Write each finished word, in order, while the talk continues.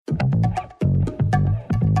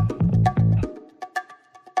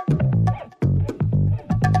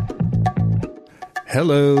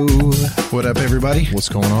Hello. What up, everybody? What's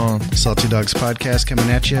going on? Salty Dogs Podcast coming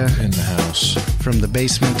at you In the house. from the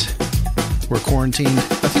basement. We're quarantined.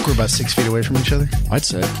 I think we're about 6 feet away from each other. I'd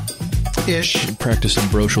say. Ish. Practicing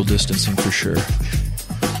social distancing for sure.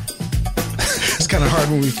 It's kind of hard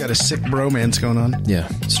when we've got a sick bromance going on. Yeah,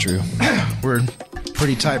 it's true. We're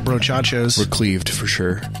pretty tight brochachos. We're cleaved for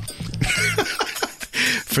sure.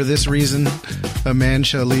 For this reason, a man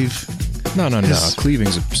shall leave. No.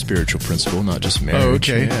 Cleaving's a spiritual principle, not just marriage. Oh,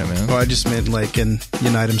 okay. Yeah, man. Oh, I just meant like and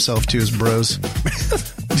unite himself to his bros.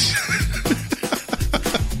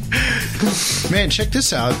 Man, check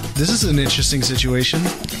this out. This is an interesting situation.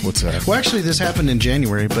 What's that? Well, actually, this happened in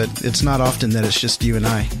January, but it's not often that it's just you and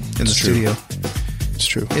I in the studio. It's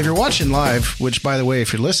true. If you're watching live, which, by the way,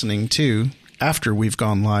 if you're listening too, after we've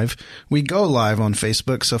gone live, we go live on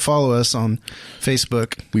Facebook, so follow us on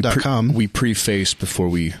Facebook.com. We preface before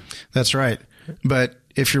we... That's right. But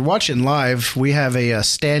if you're watching live, we have a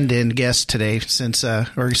stand-in guest today,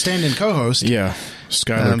 or stand-in co-host. Yeah.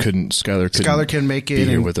 Skylar couldn't make it, be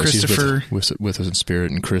here and with us. Christopher... He's with us in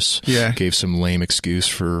spirit, and Chris gave some lame excuse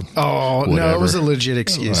for whatever. No, it was a legit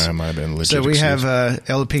excuse. It might have been a legit So we have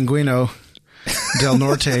El Pingüino del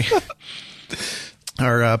Norte,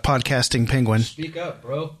 our podcasting penguin. Speak up,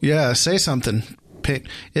 bro. Yeah, say something.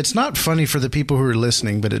 It's not funny for the people who are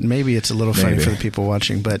listening, but maybe it's a little funny for the people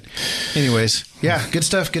watching. But anyways, yeah, good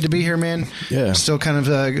stuff. Good to be here, man. Yeah. Still kind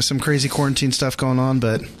of some crazy quarantine stuff going on,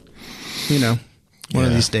 but, one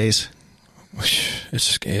of these days.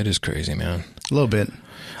 It is crazy, man. A little bit.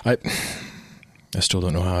 I still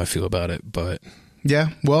don't know how I feel about it, but... Yeah,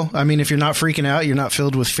 well, I mean, if you're not freaking out, you're not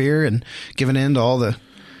filled with fear and giving in to all the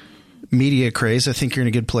media craze, I think you're in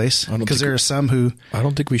a good place. Because there are some who... I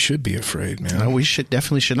don't think we should be afraid, man. No, we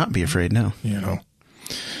definitely should not be afraid, no.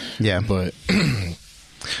 Yeah. But...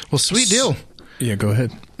 Well, sweet deal. Yeah, go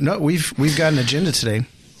ahead. No, we've got an agenda today.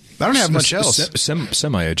 I don't have much else.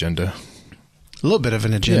 Semi-agenda. A little bit of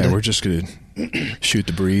an agenda. Yeah, we're just going to shoot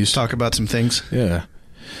the breeze. Talk about some things. Yeah.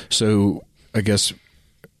 So, I guess,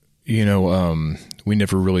 we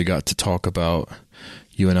never really got to talk about...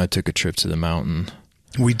 You and I took a trip to the mountain.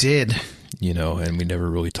 We did. And we never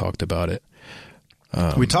really talked about it.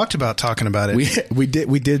 We talked about talking about it. We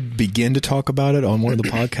did begin to talk about it on one of the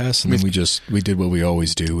podcasts, and then we did what we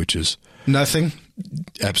always do, which is... Nothing?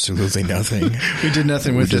 Absolutely nothing. We did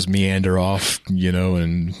nothing with it. We just meander off,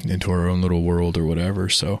 and into our own little world or whatever.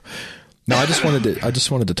 So, no, I just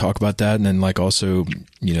wanted to talk about that, and then also,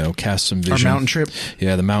 cast some vision. Our mountain trip.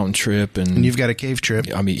 Yeah, the mountain trip, and you've got a cave trip.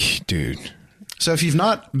 I mean, dude. So if you've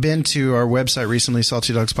not been to our website recently,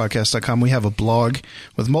 saltydogspodcast.com, we have a blog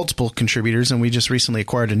with multiple contributors, and we just recently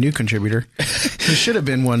acquired a new contributor who should have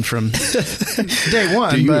been one from day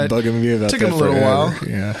one. Dude, you but were bugging me about took that him a little while.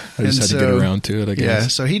 Yeah, I just had to get around to it, I guess. Yeah,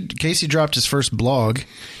 so Casey dropped his first blog,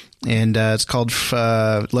 and it's called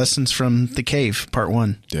Lessons from the Cave, Part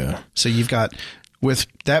 1. Yeah. So you've got... With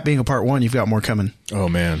that being a part 1, you've got more coming. Oh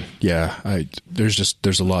man, yeah.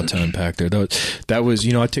 There's a lot to unpack there. That was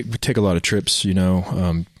I take a lot of trips,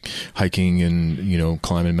 hiking and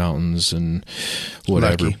climbing mountains and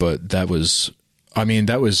whatever. Lucky. But that was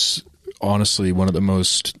honestly one of the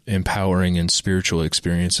most empowering and spiritual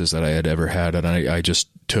experiences that I had ever had, and I just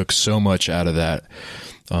took so much out of that.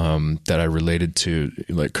 That I related to,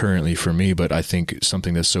 currently for me, but I think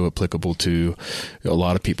something that's so applicable to a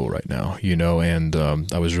lot of people right now, and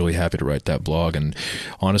I was really happy to write that blog. And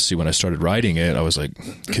honestly, when I started writing it, I was like,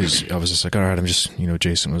 because I was just like, all right, I'm just,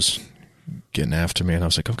 Jason was getting after me, and I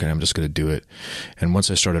was like, okay, I'm just going to do it. And once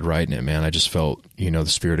I started writing it, man, I just felt, the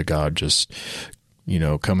Spirit of God just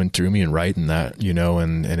coming through me and writing that,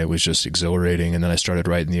 and it was just exhilarating. And then I started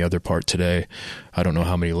writing the other part today. I don't know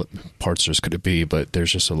how many parts there's could it be, but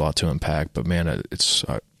there's just a lot to unpack. But man, it's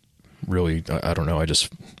really, I don't know.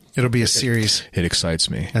 It'll be a series. It excites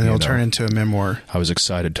me. And it'll turn into a memoir. I was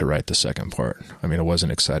excited to write the second part. I mean, I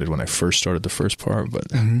wasn't excited when I first started the first part, but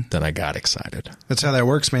then I got excited. That's how that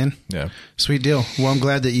works, man. Yeah. Sweet deal. Well, I'm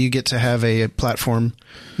glad that you get to have a platform,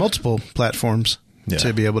 multiple platforms. Yeah.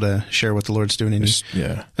 To be able to share what the Lord's doing in you.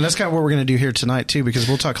 Yeah. And that's kind of what we're going to do here tonight, too, because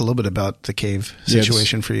we'll talk a little bit about the cave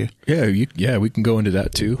situation for you. Yeah, we can go into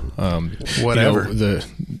that, too. Whatever.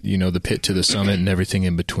 The pit to the summit and everything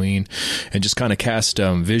in between, and just kind of cast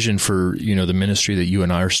vision for, the ministry that you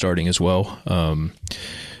and I are starting as well.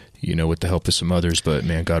 With the help of some others, but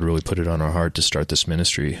man, God really put it on our heart to start this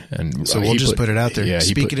ministry, and so we'll just put it out there. Yeah,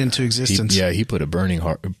 speak it into existence. He put a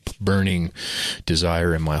burning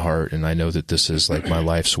desire in my heart, and I know that this is like my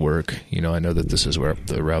life's work. I know that this is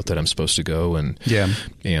the route that I'm supposed to go, and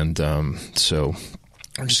so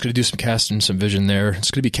we're just going to do some casting, some vision there.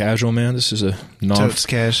 It's going to be casual, man. This is a Totes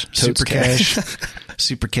cash. Super cash.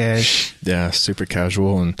 Super cash. Yeah, super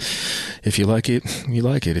casual. And if you like it, you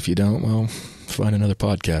like it. If you don't, well, find another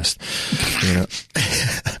podcast. You know,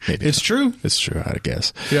 maybe It's true. It's true, I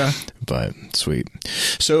guess. Yeah. But sweet.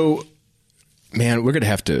 So, man, we're going to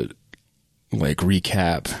have to like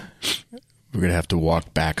recap. We're going to have to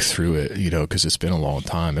walk back through it, you know, because it's been a long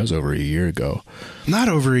time. It was over a year ago. Not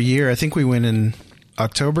over a year. I think we went in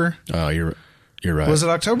October. Oh, you're right. Was it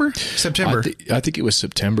October? September? I think it was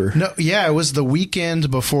September. No, yeah, it was the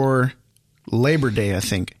weekend before Labor Day, I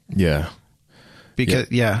think. Yeah.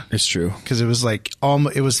 Because yeah, It's true. because it was like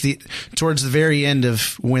it was towards the very end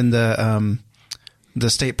of when the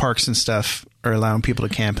state parks and stuff are allowing people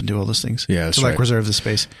to camp and do all those things. Yeah, that's to like right. reserve the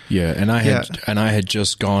space. Yeah, and I had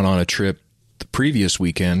just gone on a trip the previous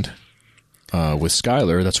weekend with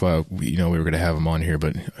Skylar. That's why we were going to have him on here,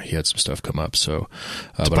 but he had some stuff come up. So,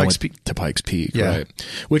 but I Pikes went Peak. to Pikes Peak, Yeah. right?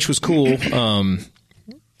 Which was cool.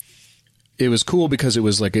 It was cool because it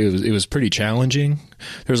was pretty challenging.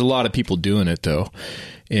 There's a lot of people doing it though,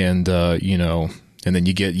 and you know. And then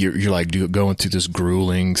you're like going through this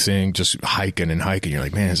grueling thing, just hiking and hiking. You're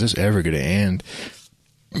like, man, is this ever going to end?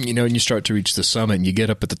 You know, and you start to reach the summit and you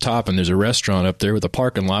get up at the top and there's a restaurant up there with a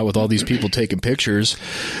parking lot with all these people taking pictures,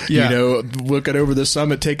 Yeah. you know, looking over the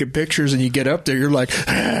summit, taking pictures, and you get up there, you're like,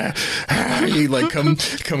 you like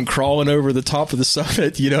come crawling over the top of the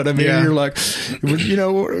summit. You know what I mean? Yeah. You're like, you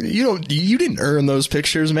know, you didn't earn those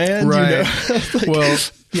pictures, man. Right. You know? Like, Well,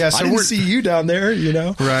 yeah, so I didn't we're see you down there, you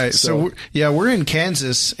know? right. So we're in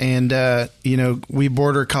Kansas, and you know, we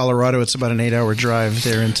border Colorado. It's about an 8-hour drive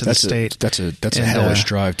there into the state. That's a And, hellish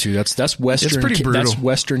drive too. That's western. it's pretty brutal. That's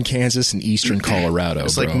western Kansas and eastern Colorado.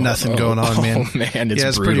 It's bro. like nothing going on, man. Oh man, it's yeah,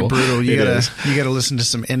 it's brutal. pretty brutal. You It gotta listen to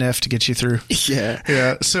some NF to get you through. Yeah.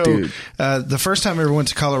 Yeah. So Dude. the first time I ever went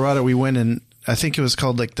to Colorado, we went and I think it was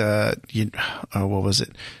called like what was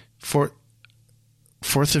it?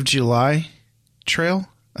 4th of July Trail.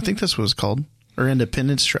 I think that's what it's called, or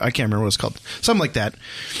Independence Trail. I can't remember what it's called. Something like that.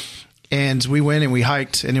 And we went and we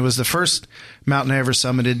hiked, and it was the first mountain I ever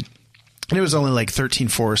summited. And it was only like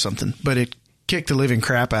 13.4 or something, but it kicked the living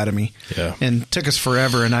crap out of me. Yeah. And took us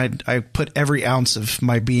forever. And I put every ounce of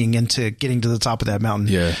my being into getting to the top of that mountain.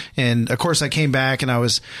 Yeah. And of course I came back and I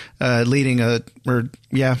was leading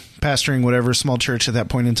pastoring whatever small church at that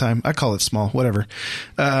point in time. I call it small, whatever.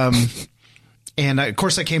 And of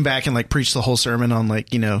course I came back and like preached the whole sermon on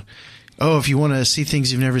like, you know, oh, if you want to see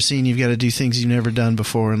things you've never seen, you've got to do things you've never done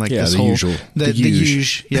before. And like Yeah, this the whole, usual. the The usual.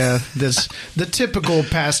 usual. Yeah. This, the typical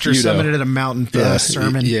pastor You know. summited at a mountain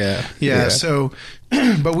sermon. Yeah. Yeah. So,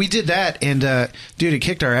 but we did that and, dude, it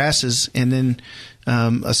kicked our asses. And then,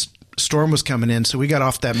 storm was coming in. So we got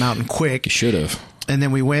off that mountain quick. You should have. And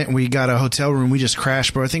then we went and we got a hotel room. We just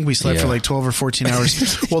crashed, bro. I think we slept Yeah. for like 12 or 14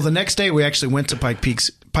 hours. Well, the next day we actually went to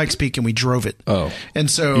Pikes Peak and we drove it. Oh. And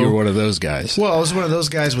so You were one of those guys. well, I was one of those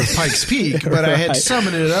guys with Pikes Peak, but I had Right.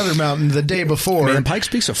 summited another mountain the day before. Man, Pikes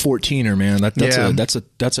Peak's a 14er, man. Yeah. That's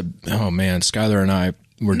a oh man, Skylar and I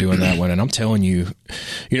were doing that one, and I'm telling you,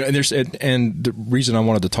 you know, and the reason I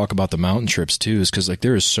wanted to talk about the mountain trips too is because like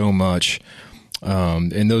there is so much,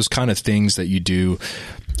 and those kind of things that you do,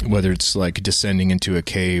 whether it's like descending into a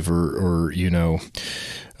cave or you know,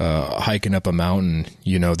 hiking up a mountain,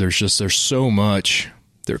 you know, there's so much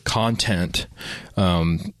their content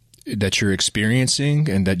that you're experiencing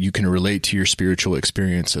and that you can relate to your spiritual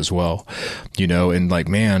experience as well, you know. And like,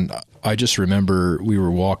 man, I just remember we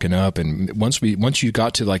were walking up, and once you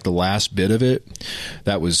got to like the last bit of it,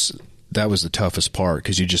 that was the toughest part,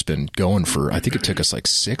 because you'd just been going for, I think it took us like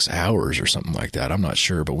 6 hours or something like that. I'm not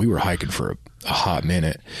sure, but we were hiking for a hot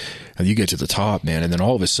minute, and you get to the top, man. And then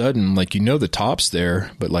all of a sudden, like, you know, the top's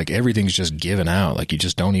there, but like everything's just given out. Like you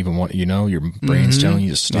just don't even want, you know, your brain's telling you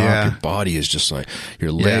to stop. Yeah. Your body is just like,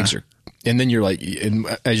 your legs are, and then you're like, and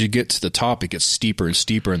as you get to the top, it gets steeper and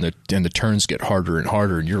steeper, and the turns get harder and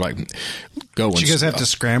harder, and you're like going. Did you guys have to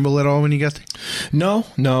scramble at all when you got there? No,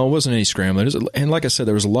 it wasn't any scrambling. And like I said,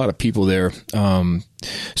 there was a lot of people there.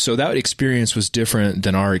 So that experience was different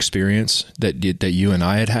than our experience that you and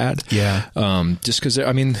I had. Yeah. Just because,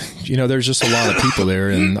 I mean, you know, there's just a lot of people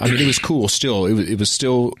there, and I mean, it was cool still. It was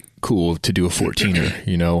still cool to do a 14er,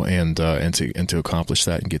 you know, and to accomplish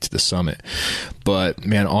that and get to the summit. But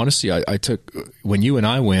man, honestly, I took, when you and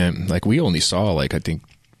I went, like, we only saw like, I think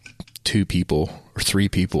 2 people or 3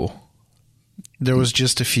 people. There was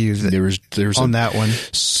just a few There was on a that one.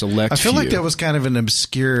 select I feel like few. that was kind of an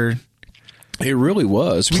obscure It really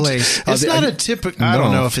was. place. It's not a typical. I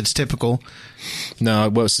don't know if it's typical. No,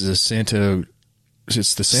 it was the Santa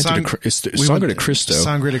it's the Sangre de Cristo.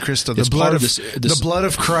 Sangre de Cristo. The blood of the blood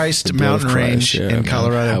of Christ mountain range in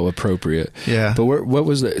Colorado. How appropriate. Yeah. But what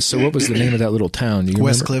was the name of that little town? Do you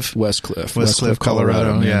Westcliff. Remember? Westcliff,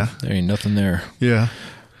 Colorado. Man. Yeah. There ain't nothing there. Yeah.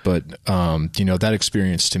 But, that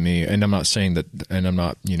experience to me, and I'm not saying that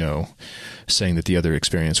the other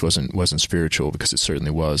experience wasn't spiritual, because it certainly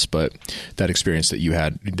was, but that experience that you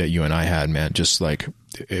and I had, man, just like,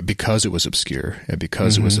 because it was obscure and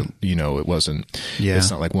because it was, it wasn't, it's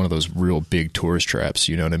not like one of those real big tourist traps,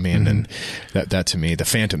 you know what I mean? And that to me, the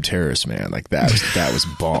Phantom Terrace, man, like that was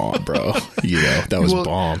bomb, bro. That was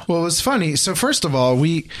bomb. Well, it was funny. So first of all,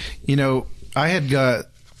 I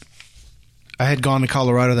had gone to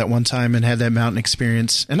Colorado that one time and had that mountain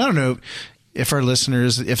experience. And I don't know if our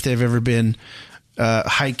listeners, if they've ever been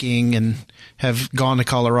hiking and have gone to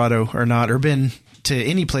Colorado or not, or been to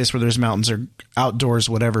any place where there's mountains or outdoors,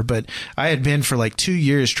 whatever. But I had been for like 2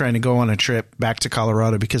 years trying to go on a trip back to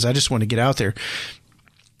Colorado because I just want to get out there.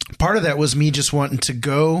 Part of that was me just wanting to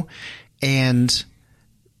go and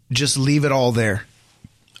just leave it all there.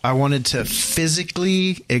 I wanted to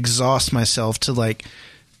physically exhaust myself to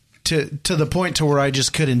the point to where I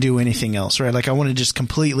just couldn't do anything else, right? Like I want to just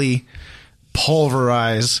completely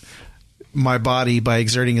pulverize my body by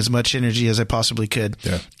exerting as much energy as I possibly could.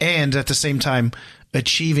 Yeah. And at the same time,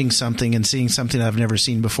 achieving something and seeing something I've never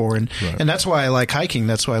seen before. And that's why I like hiking.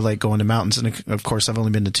 That's why I like going to mountains. And of course, I've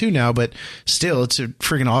only been to 2 now, but still, it's a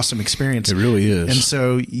freaking awesome experience. It really is. And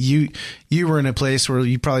so you were in a place where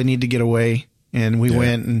you probably need to get away. And we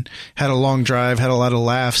went and had a long drive, had a lot of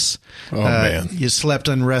laughs. Oh, man. You slept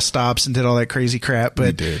on rest stops and did all that crazy crap.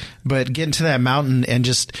 But getting to that mountain and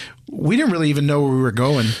just, we didn't really even know where we were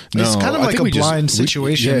going. No, it's kind of like a blind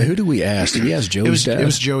situation. Who did we ask? Did we ask Joey's dad? It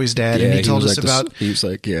was Joey's dad, and he told us about he was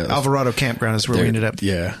like, Alvarado Campground is where we ended up.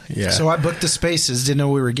 Yeah, yeah. So I booked the spaces, didn't know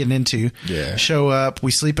what we were getting into. Yeah. Show up,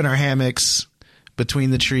 we sleep in our hammocks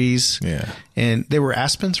between the trees. Yeah. And they were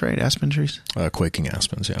aspens, right? Aspen trees? Quaking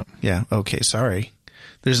aspens, yeah. Yeah, okay, sorry.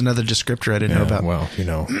 There's another descriptor I didn't know about. Well,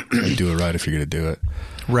 do it right if you're going to do it.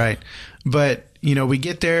 Right. But, we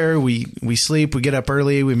get there, we sleep, we get up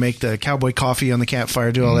early, we make the cowboy coffee on the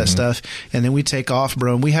campfire, do all that stuff, and then we take off,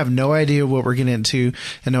 bro, and we have no idea what we're getting into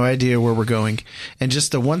and no idea where we're going. And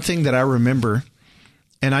just the one thing that I remember,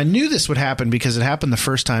 and I knew this would happen because it happened the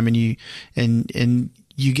first time, and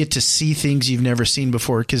you get to see things you've never seen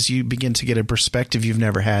before because you begin to get a perspective you've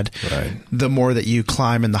never had. Right. The more that you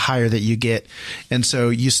climb and the higher that you get. And so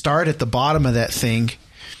you start at the bottom of that thing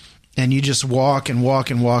and you just walk and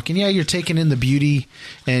walk and walk. And yeah, you're taking in the beauty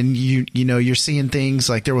and you're seeing things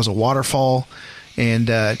like there was a waterfall and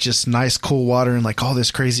just nice cool water and like all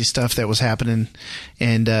this crazy stuff that was happening.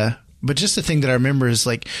 And but just the thing that I remember is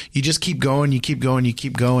like you just keep going, you keep going, you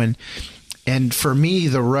keep going. And for me,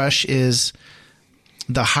 the rush is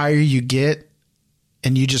the higher you get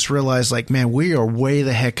and you just realize like, man, we are way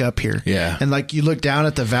the heck up here. Yeah. And like you look down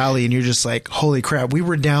at the valley and you're just like, holy crap, we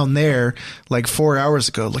were down there like 4 hours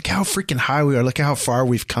ago. Look how freaking high we are. Look how far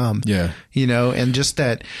we've come. Yeah. And just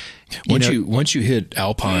that. Once you hit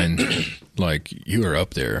alpine, like you are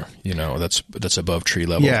up there, that's above tree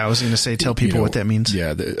level. Yeah. I was going to say, tell people what that means.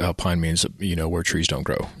 Yeah. The alpine means, where trees don't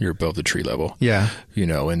grow. You're above the tree level. Yeah.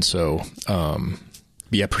 And so,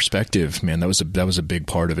 perspective, man, that was a big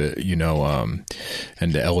part of it,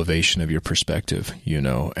 and the elevation of your perspective,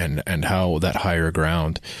 and how that higher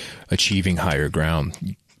ground, achieving higher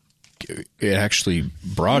ground, it actually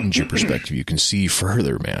broadens your perspective. You can see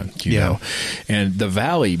further, man, you know, and the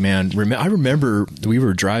valley, man, I remember we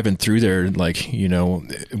were driving through there, like,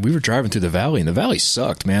 we were driving through the valley and the valley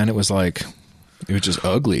sucked, man. It was just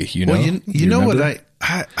ugly, Well, you know what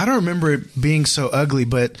I don't remember it being so ugly,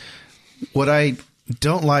 but what I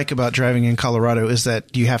don't like about driving in Colorado is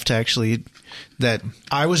that you have to that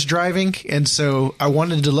I was driving. And so I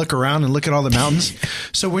wanted to look around and look at all the mountains.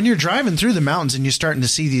 So when you're driving through the mountains and you're starting to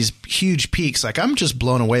see these huge peaks, like I'm just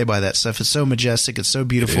blown away by that stuff. It's so majestic. It's so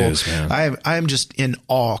beautiful. It is, man. I am just in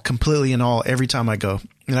awe, completely in awe every time I go.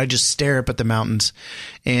 And I just stare up at the mountains.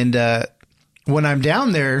 And, when I'm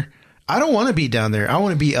down there, I don't want to be down there. I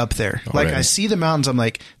want to be up there. Like I see the mountains. I'm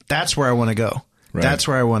like, that's where I want to go. Right. That's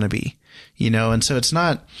where I want to be. And so it's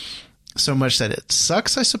not so much that it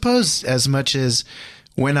sucks, I suppose, as much as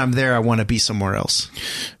when I'm there, I want to be somewhere else.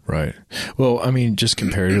 Right. Well, I mean, just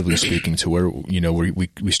comparatively speaking to where,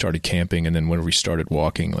 we started camping and then when we started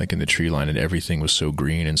walking, like in the tree line and everything was so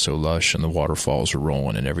green and so lush and the waterfalls were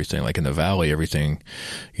rolling and everything, like in the valley, everything,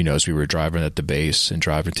 as we were driving at the base and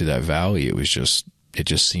driving through that valley, it was just it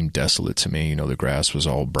just seemed desolate to me. The grass was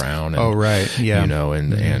all brown. And, oh, right. Yeah.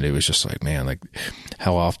 And it was just like, man, like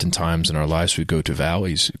how oftentimes in our lives we go through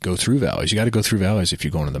valleys. You got to go through valleys if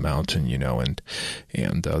you're going to the mountain,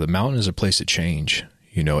 and the mountain is a place of change.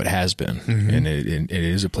 It has been, and it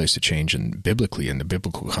is a place to change, and biblically, in the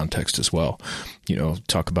biblical context as well.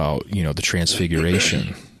 Talk about, the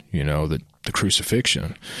transfiguration, the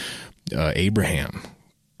crucifixion, Abraham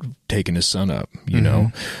taking his son up,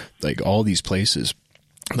 like all these places,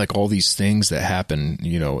 like all these things that happen,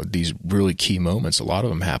 these really key moments, a lot of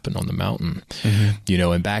them happen on the mountain,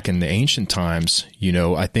 and back in the ancient times,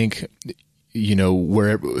 I think,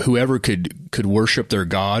 whoever could worship their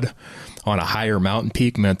God on a higher mountain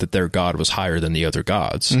peak meant that their God was higher than the other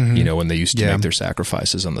gods, when they used to make their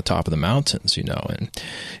sacrifices on the top of the mountains, and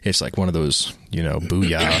it's like one of those,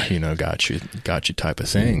 booyah, got you type of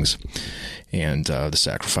things. And, the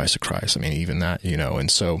sacrifice of Christ. I mean, even that,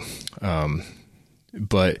 and so,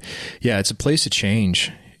 but yeah, it's a place of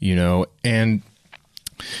change, and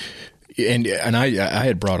I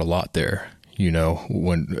had brought a lot there,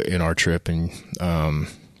 when in our trip, and,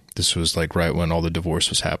 this was like right when all the divorce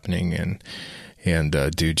was happening, and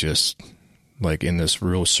dude, just like in this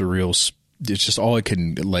real surreal, it's just all I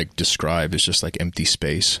can like describe is just like empty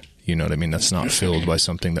space. You know what I mean? That's not filled by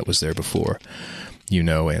something that was there before,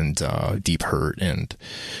 and deep hurt.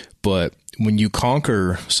 But when you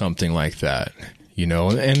conquer something like that,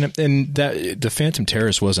 and that the Phantom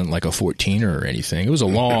Terrace wasn't like a 14er or anything. It was a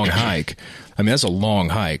long hike. I mean, that's a long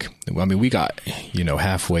hike. I mean, we got,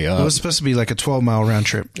 halfway up. It was supposed to be like a 12-mile round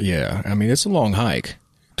trip. Yeah. I mean, it's a long hike.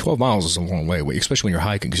 12 miles is a long way, especially when you're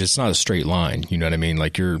hiking, because it's not a straight line. You know what I mean?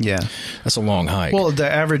 Like that's a long hike. Well, the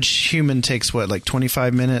average human takes like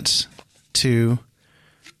 25 minutes to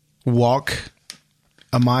walk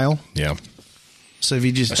a mile. Yeah. So if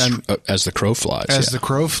you just, as the crow flies, the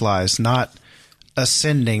crow flies, not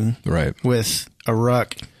ascending right with a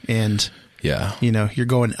ruck and you're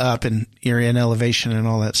going up and you're in elevation and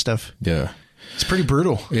all that stuff. Yeah. It's pretty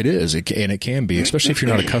brutal. It is. And it can be, especially if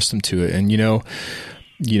you're not accustomed to it. And,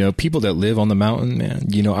 people that live on the mountain, man,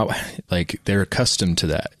 like they're accustomed to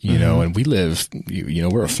that, and we live,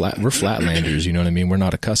 we're flatlanders, you know what I mean? We're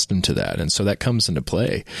not accustomed to that. And so that comes into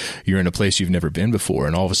play. You're in a place you've never been before.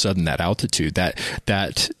 And all of a sudden that altitude,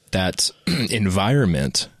 that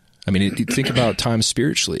environment, I mean, think about times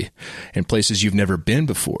spiritually and places you've never been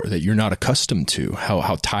before that you're not accustomed to,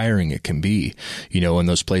 how tiring it can be, in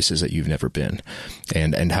those places that you've never been,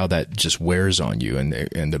 and how that just wears on you and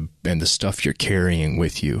the stuff you're carrying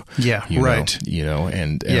with you. Yeah. Right.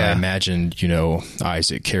 And I imagine,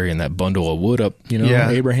 Isaac carrying that bundle of wood up,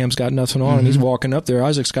 Abraham's got nothing on and he's walking up there.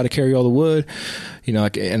 Isaac's got to carry all the wood,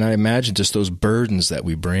 and I imagine just those burdens that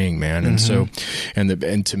we bring, man. And so,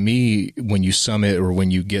 and to me, when you summit or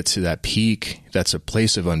when you get to that peak, that's a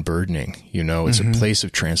place of unburdening, it's a place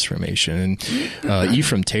of transformation. And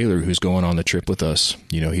Ephraim Taylor, who's going on the trip with us,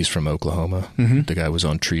 he's from Oklahoma. The guy was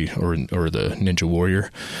on Tree or the Ninja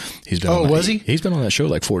Warrior. He's been was he? He's been on that show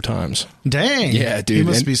like 4 times. Dang. Yeah, dude. He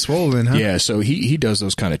must be swollen, huh? Yeah, so he does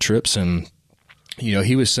those kind of trips, and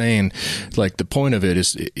he was saying, like, the point of it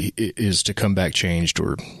is to come back changed,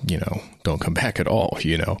 or don't come back at all.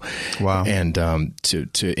 Wow. And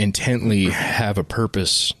to intently have a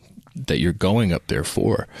purpose that you're going up there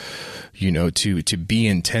for, to be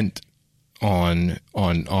intent on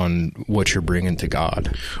what you're bringing to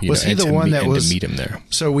God. Was he the one that was to meet him there?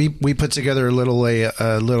 So we put together a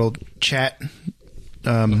little chat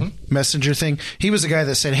messenger thing. He was the guy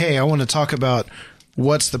that said, "Hey, I want to talk about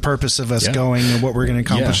what's the purpose of us going and what we're going to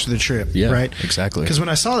accomplish for the trip." Yeah, right? Exactly. Because when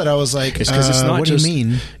I saw that, I was like, it's not what just, do you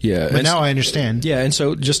mean? Yeah. But now I understand. Yeah. And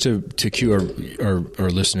so just to cue our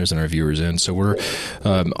listeners and our viewers in, so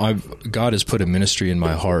God has put a ministry in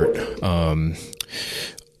my heart.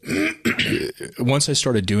 Once I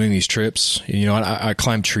started doing these trips, I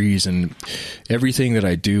climb trees, and everything that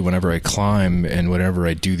I do whenever I climb and whenever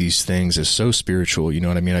I do these things is so spiritual. You know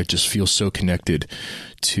what I mean? I just feel so connected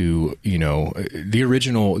to, the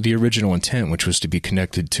original intent, which was to be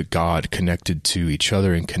connected to God, connected to each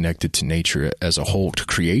other, and connected to nature as a whole, to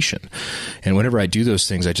creation. And whenever I do those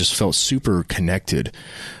things, I just felt super connected.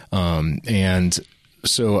 And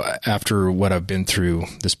so after what I've been through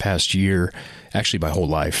this past year, actually my whole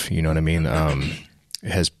life, you know what I mean,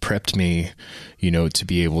 has prepped me, to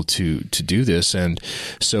be able to do this. And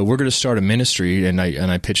so we're going to start a ministry. And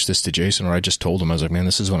I pitched this to Jason, or I just told him, I was like, man,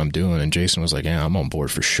 this is what I'm doing. And Jason was like, yeah, I'm on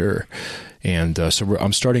board for sure. And so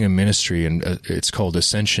I'm starting a ministry, and it's called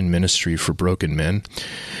Ascension Ministry for Broken Men.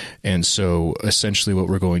 And so essentially what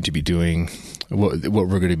we're going to be doing, what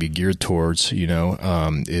we're going to be geared towards,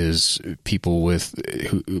 is people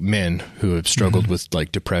men who have struggled with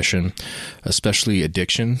like depression, especially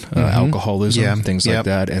addiction, alcoholism, things like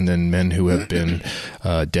that. And then men who have been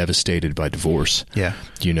devastated by divorce. Yeah.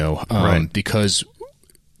 Because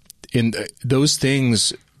in those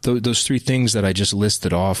things, those three things that I just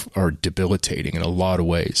listed off are debilitating in a lot of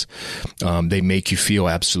ways. They make you feel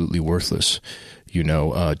absolutely worthless.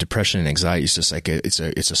 Depression and anxiety is just like it's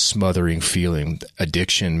a smothering feeling.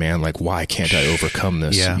 Addiction, man, like, why can't I overcome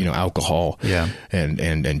this? Yeah. Alcohol,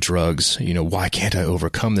 and drugs. Why can't I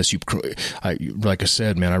overcome this? Like I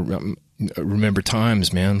said, man, I remember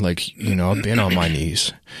times, man, like, I've been on my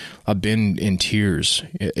knees. I've been in tears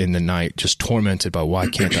in the night, just tormented by why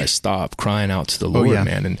can't I stop, crying out to the Lord,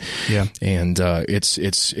 man. And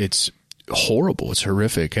it's horrible. It's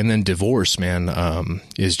horrific. And then divorce, man,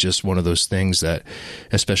 is just one of those things that,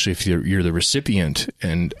 especially if you're the recipient,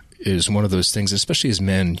 and is one of those things, especially as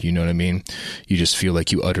men, you know what I mean? You just feel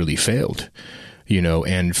like you utterly failed.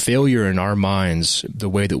 And failure in our minds, the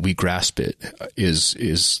way that we grasp it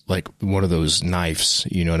is like one of those knives,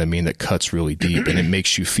 you know what I mean, that cuts really deep, and it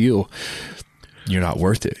makes you feel you're not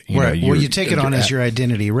worth it. You take it on as your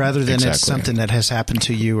identity rather than it's something that has happened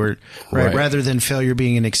to you, or rather than failure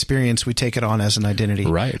being an experience, we take it on as an identity.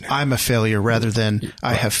 Right. I'm a failure rather than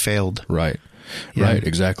I have failed. Right. Yeah. Right,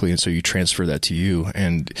 exactly. And so you transfer that to you,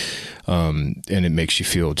 and it makes you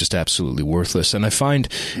feel just absolutely worthless. And I find,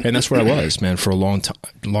 and that's where I was, man, for a long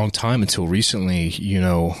time until recently,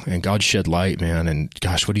 and God shed light, man, and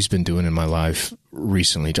gosh, what he's been doing in my life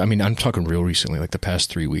recently. I mean, I'm talking real recently, like the past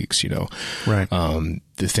 3 weeks, right.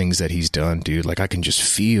 The things that he's done, dude, like I can just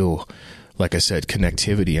feel, like I said,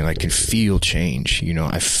 connectivity, and I can feel change.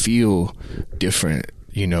 I feel different,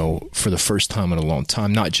 for the first time in a long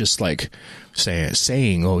time, not just like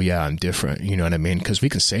saying, oh yeah, I'm different. You know what I mean? Cause we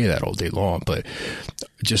can say that all day long, but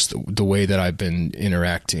just the way that I've been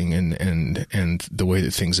interacting and the way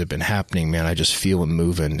that things have been happening, man, I just feel them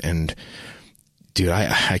moving. And dude,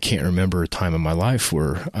 I can't remember a time in my life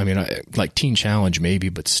where, I mean, like Teen Challenge maybe,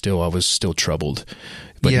 but still, I was still troubled.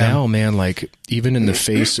 But now, man, like even in the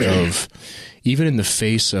face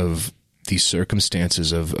of these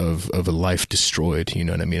circumstances of a life destroyed, you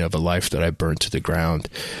know what I mean? Of a life that I burnt to the ground.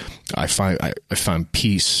 I find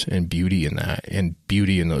peace and beauty in that, and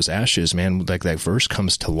beauty in those ashes, man. Like that verse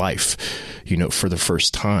comes to life, for the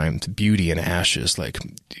first time, the beauty in ashes, like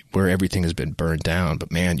where everything has been burned down, but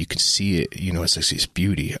man, you can see it, it's like this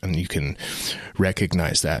beauty, and you can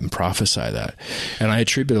recognize that and prophesy that. And I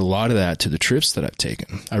attribute a lot of that to the trips that I've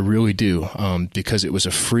taken. I really do. Because it was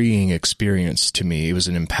a freeing experience to me. It was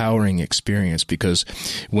an empowering experience, because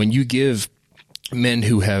when you give men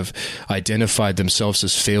who have identified themselves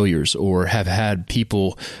as failures, or have had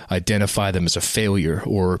people identify them as a failure,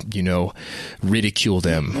 or, ridicule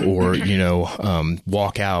them, or,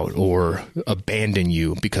 walk out or abandon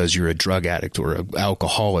you because you're a drug addict or an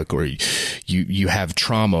alcoholic, or you have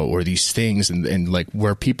trauma, or these things, and like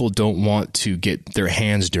where people don't want to get their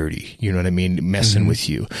hands dirty, you know what I mean? Messing with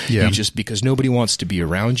you. Yeah. You just, because nobody wants to be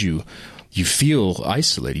around you. You feel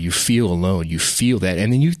isolated, you feel alone, you feel that,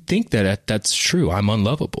 and then you think that that's true. I'm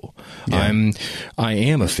unlovable. Yeah. I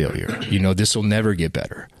am a failure. This will never get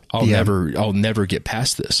better. I'll never get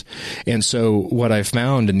past this. And so what I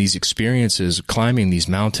found in these experiences, climbing these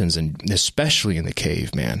mountains, and especially in the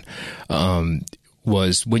cave, man,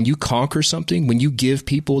 was when you conquer something, when you give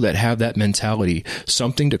people that have that mentality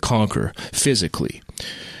something to conquer physically,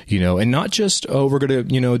 and not just, oh, we're going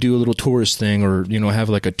to, do a little tourist thing, or, have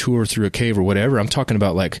like a tour through a cave or whatever. I'm talking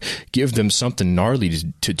about like give them something gnarly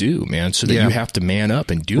to do, man, so that you have to man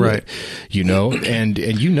up and do it,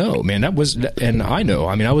 and man, that was, and I know,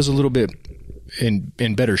 I mean, I was a little bit in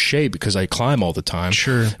better shape because I climb all the time.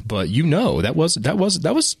 Sure. But that was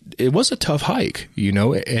a tough hike, and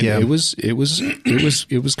it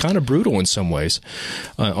was kind of brutal in some ways.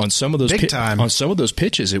 On some of those on some of those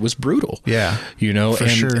pitches, it was brutal. Yeah. For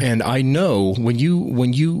sure. And I know when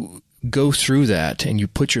you go through that and you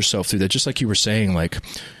put yourself through that, just like you were saying, like,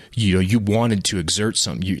 you wanted to exert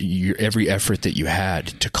something, your every effort that you had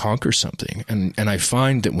to conquer something. And I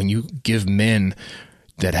find that when you give men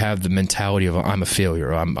that have the mentality of I'm a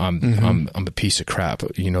failure, I'm a piece of crap,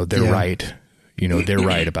 they're right, You know, they're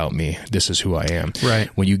right about me. This is who I am. Right.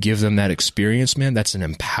 When you give them that experience, man, that's an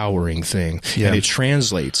empowering thing. Yeah. And it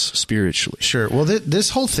translates spiritually. Sure. Well, this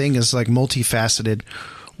whole thing is like multifaceted.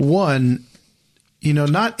 One, you know,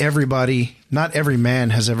 not every man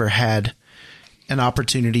has ever had an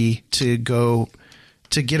opportunity to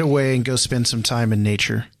get away and go spend some time in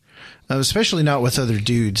nature, especially not with other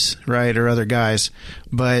dudes, right, or other guys.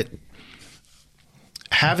 But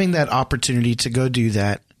having that opportunity to go do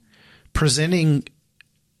that, presenting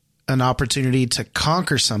an opportunity to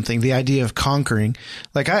conquer something, the idea of conquering,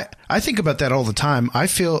 like I think about that all the time. I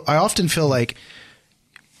often feel like,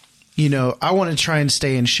 you know, I want to try and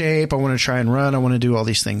stay in shape. I want to try and run. I want to do all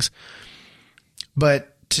these things.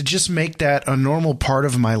 But to just make that a normal part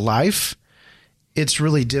of my life, it's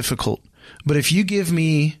really difficult. But if you give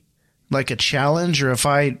me like a challenge, or if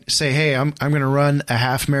I say, hey, I'm going to run a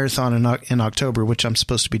half marathon in October, which I'm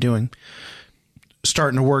supposed to be doing,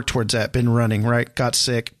 starting to work towards that, been running, right? Got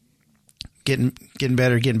sick, getting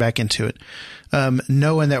better, getting back into it.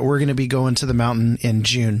 Knowing that we're going to be going to the mountain in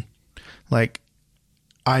June. Like,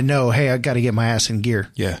 I know, hey, I got to get my ass in gear.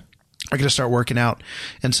 Yeah. I got to start working out.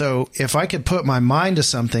 And so if I could put my mind to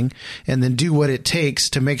something and then do what it takes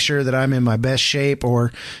to make sure that I'm in my best shape,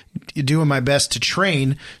 or doing my best to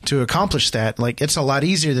train to accomplish that, like, it's a lot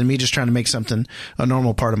easier than me just trying to make something a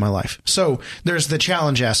normal part of my life. So there's the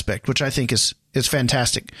challenge aspect, which I think is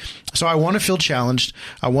fantastic. So I want to feel challenged.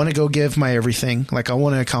 I want to go give my everything. Like, I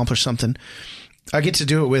want to accomplish something. I get to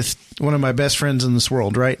do it with one of my best friends in this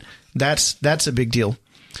world, right? That's a big deal.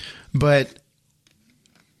 But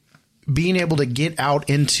being able to get out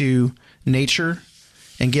into nature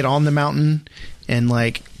and get on the mountain and,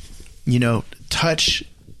 like, you know, touch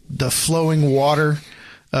the flowing water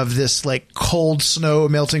of this like cold snow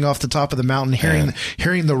melting off the top of the mountain,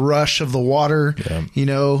 hearing the rush of the water, you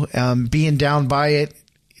know, being down by it.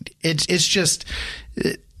 It's just,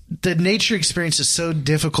 the nature experience is so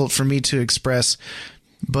difficult for me to express,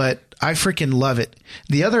 but I freaking love it.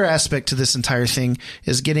 The other aspect to this entire thing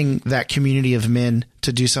is getting that community of men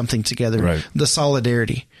to do something together, right. The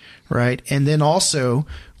solidarity, right? And then also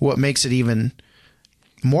what makes it even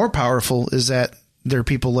more powerful is that there are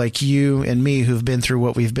people like you and me who've been through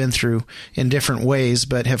what we've been through in different ways,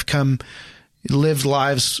 but have lived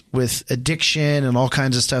lives with addiction and all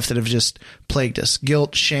kinds of stuff that have just plagued us.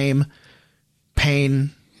 Guilt, shame,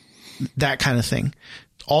 pain, that kind of thing,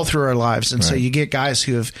 all through our lives. And so you get guys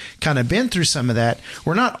who have kind of been through some of that.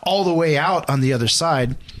 We're not all the way out on the other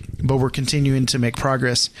side, but we're continuing to make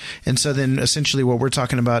progress. And so then essentially what we're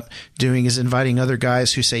talking about doing is inviting other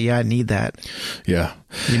guys who say, yeah, I need that. Yeah.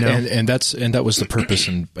 You know, and that was the purpose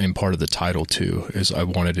and part of the title too, is I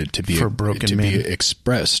wanted it to be for broken men, be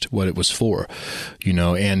expressed what it was for, you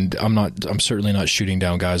know. And I'm certainly not shooting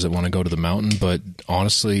down guys that want to go to the mountain, but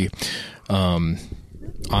honestly,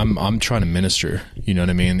 I'm trying to minister, you know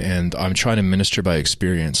what I mean? And I'm trying to minister by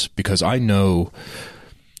experience, because I know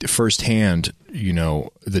firsthand, you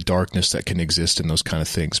know, the darkness that can exist in those kind of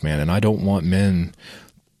things, man. And I don't want men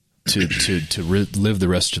to live the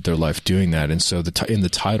rest of their life doing that. And so in the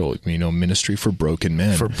title, you know, ministry for broken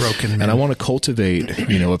men, and I want to cultivate,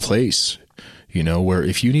 you know, a place, you know, where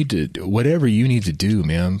if you need to, whatever you need to do,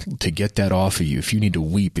 man, to get that off of you, if you need to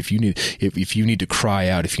weep, if you need to cry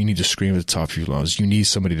out, if you need to scream at the top of your lungs, you need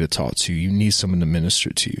somebody to talk to, you need someone to minister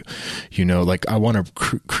to you, you know, like I want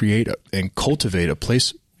to create and cultivate a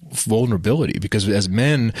place vulnerability, because as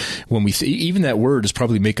men, when we even that word is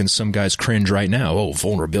probably making some guys cringe right now. Oh,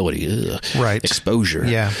 vulnerability, right? Exposure,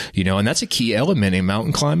 yeah. You know, and that's a key element in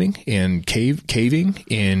mountain climbing, in caving,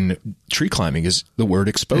 in tree climbing, is the word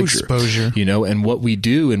exposure. You know, and what we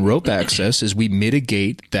do in rope access is we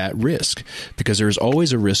mitigate that risk, because there's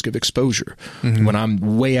always a risk of exposure. Mm-hmm. When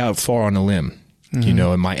I'm way out far on a limb, mm-hmm. you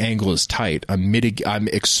know, and my angle is tight, I'm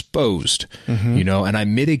exposed, mm-hmm. you know, and I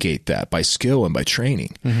mitigate that by skill and by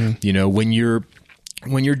training. Mm-hmm. You know, when you're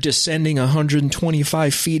descending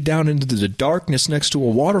 125 feet down into the darkness next to a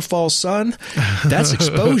waterfall, son, that's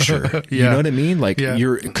exposure. You know what I mean? Like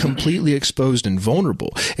you're completely exposed and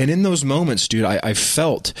vulnerable. And in those moments, dude, I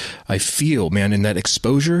feel, man, in that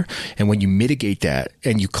exposure. And when you mitigate that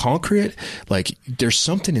and you conquer it, like there's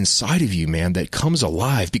something inside of you, man, that comes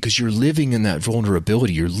alive, because you're living in that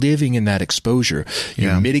vulnerability. You're living in that exposure.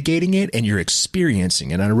 You're mitigating it and you're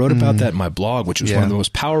experiencing. And I wrote about that in my blog, which was one of the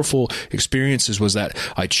most powerful experiences, was that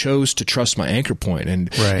I chose to trust my anchor point. And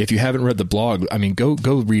if you haven't read the blog, I mean, go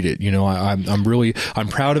read it. You know, I'm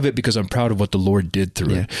proud of it, because I'm proud of what the Lord did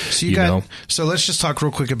through it. So let's just talk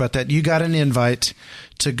real quick about that. You got an invite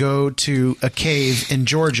to go to a cave in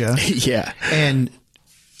Georgia. Yeah. And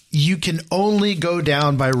you can only go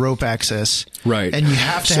down by rope access. Right. And you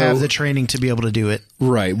have to have the training to be able to do it.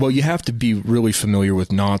 Right. Well, you have to be really familiar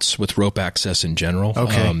with knots, with rope access in general.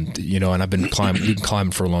 Okay. And I've been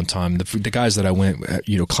climbing for a long time. The guys that I went,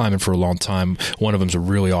 climbing for a long time, one of them's a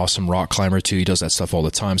really awesome rock climber too. He does that stuff all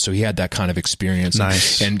the time. So he had that kind of experience.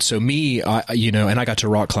 Nice. And so me, and I got to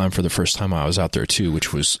rock climb for the first time I was out there too,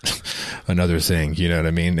 which was another thing, you know what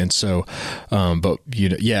I mean? And so,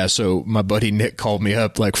 so my buddy Nick called me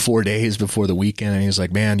up like 4 days before the weekend, and he's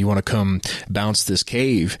like, man, you want to come bounce this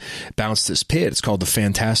pit? It's called the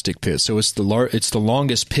Fantastic Pit. So it's the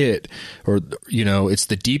longest pit, or it's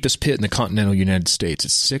the deepest pit in the continental United States.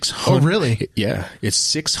 It's 600. Oh, really? Yeah, it's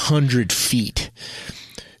 600 feet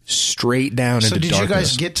straight down into darkness. So did you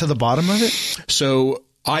guys get to the bottom of it? So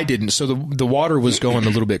I didn't. So the water was going a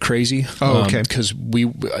little bit crazy. Oh, okay. Because we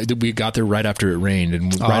got there right after it rained,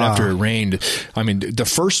 and right after it rained, I mean, the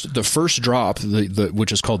first drop,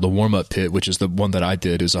 which is called the warm up pit, which is the one that I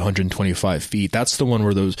did, is 125 feet. That's the one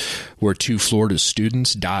where 2 Florida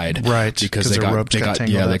students died, right? Because they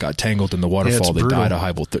got tangled in the waterfall. They died of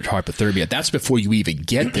hypothermia. That's before you even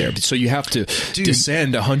get there. So you have to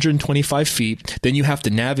descend 125 feet. Then you have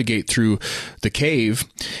to navigate through the cave,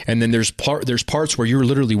 and then there's parts where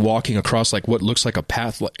you're literally walking across like what looks like a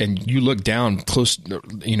path, and you look down close,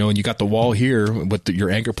 and you got the wall here with your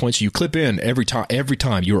anchor points. You clip in every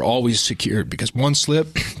time. You're always secured, because one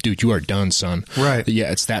slip, dude, you are done, son. Right.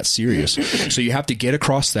 Yeah, it's that serious. So you have to get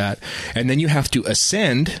across that, and then you have to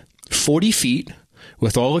ascend 40 feet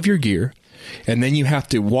with all of your gear. And then you have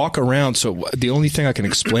to walk around. So the only thing I can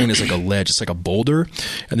explain is like a ledge. It's like a boulder,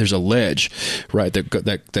 and there's a ledge, right,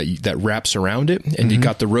 that wraps around it, and you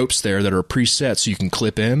got the ropes there that are preset so you can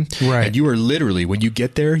clip in. Right. And you are literally, when you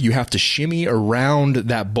get there, you have to shimmy around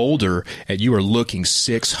that boulder, and you are looking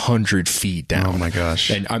 600 feet down. Oh my gosh!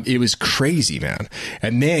 And it was crazy, man.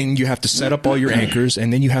 And then you have to set up all your anchors,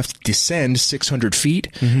 and then you have to descend 600 feet,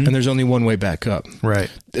 and there's only one way back up.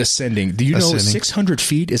 Right. Ascending. Do you know 600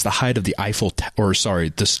 feet is the height of the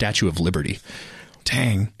the Statue of Liberty?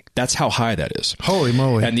 Dang. That's how high that is. Holy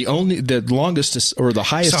moly. And the longest or the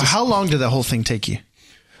highest. So how long did that whole thing take you?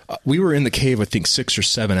 We were in the cave, I think 6 or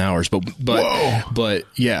 7 hours, but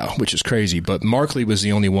yeah, which is crazy. But Markley was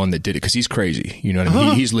the only one that did it, because he's crazy. You know what I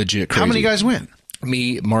mean? He's legit crazy. How many guys went?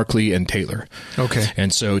 Me, Markley, and Taylor. Okay.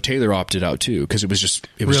 And so Taylor opted out too, because it was just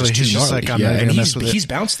too he's gnarly. Like, I'm not gonna mess with it. He's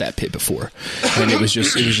bounced that pit before, and it was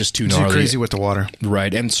just too gnarly. Too crazy with the water.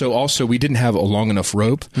 Right. And so also we didn't have a long enough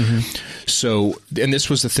rope. So, and this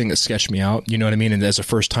was the thing that sketched me out, you know what I mean? And as a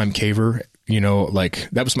first time caver, like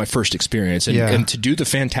that was my first experience. And to do the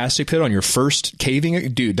Fantastic Pit on your first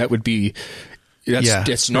caving, dude, that would be,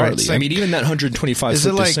 it's gnarly. Right. Like, I mean, even that 125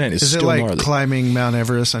 foot descent is still gnarly. Is it like climbing Mount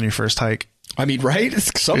Everest on your first hike? I mean, right?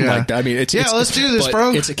 It's something like that. I mean, let's do this,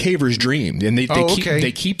 bro. It's a caver's dream, and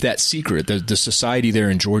they keep that secret. The society there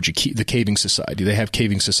in Georgia, the Caving Society, they have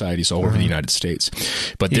caving societies all over the United States.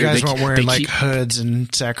 But you guys weren't wearing like hoods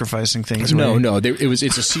and sacrificing things. No.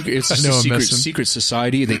 It's a secret. It's a secret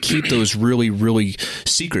society. They keep those really, really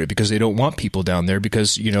secret, because they don't want people down there,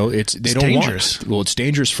 because it's dangerous. It's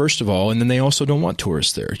dangerous first of all, and then they also don't want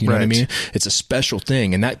tourists there. You know what I mean? It's a special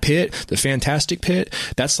thing, and that pit, the Fantastic Pit,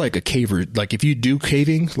 that's like a caver. Like if you do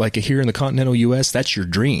caving, like here in the continental U.S., that's your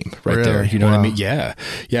dream right there. You know what I mean? Yeah.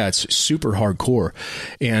 It's super hardcore.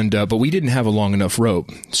 And, but we didn't have a long enough rope.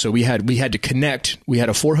 So we had to connect. We had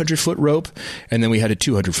a 400-foot rope, and then we had a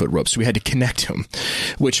 200-foot rope. So we had to connect them,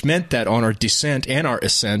 which meant that on our descent and our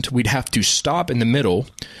ascent, we'd have to stop in the middle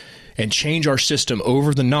and change our system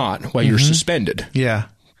over the knot while you're suspended. Yeah.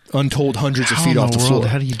 Untold hundreds of feet off the floor.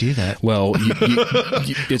 How do you do that? Well,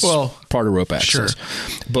 it's part of rope access. Sure.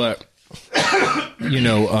 But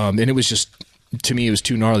and it was just, to me, it was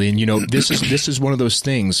too gnarly. And this is one of those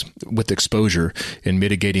things with exposure and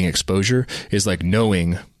mitigating exposure, is like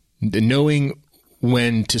knowing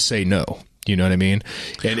when to say no. You know what I mean?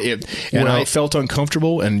 And I felt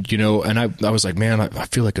uncomfortable, and I was like, man, I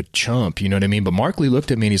feel like a chump. You know what I mean? But Markley looked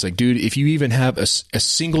at me and he's like, dude, if you even have a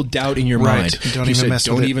single doubt in your mind,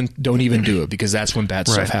 don't even do it, because that's when bad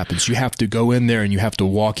stuff happens. You have to go in there and you have to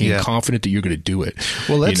walk in confident that you're going to do it.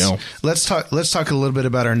 Well, let's talk a little bit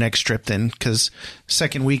about our next trip then, because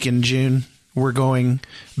second week in June we're going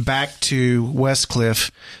back to Westcliff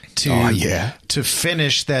to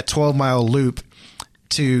finish that 12-mile loop,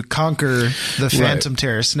 to conquer the Phantom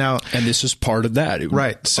Terrace. Now, and this is part of that,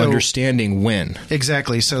 right? So, understanding when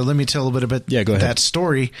exactly. So let me tell a little bit about that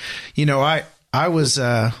story. I was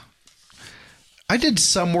I did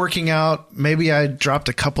some working out. Maybe I dropped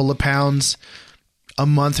a couple of pounds a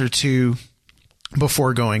month or two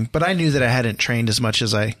before going, but I knew that I hadn't trained as much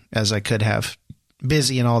as I could have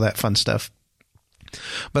busy and all that fun stuff.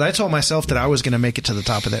 But I told myself that I was going to make it to the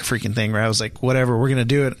top of that freaking thing, right? I was like, whatever, we're going to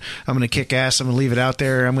do it. I'm going to kick ass. I'm going to leave it out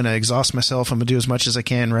there. I'm going to exhaust myself. I'm going to do as much as I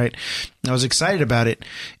can, right? I was excited about it.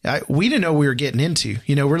 We didn't know what we were getting into.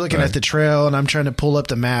 You know, we're looking at the trail and I'm trying to pull up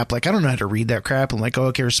the map. Like, I don't know how to read that crap. I'm like, oh,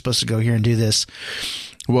 okay, we're supposed to go here and do this.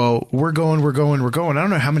 Well, we're going. I don't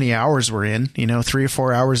know how many hours we're in, 3 or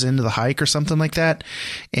 4 hours into the hike or something like that.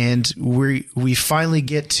 And we finally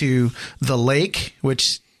get to the lake,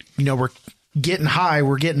 which, we're getting high,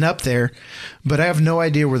 we're getting up there, but I have no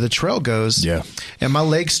idea where the trail goes. Yeah. And my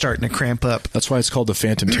leg's starting to cramp up. That's why it's called the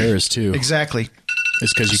Phantom Terrace too. Exactly.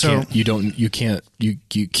 It's because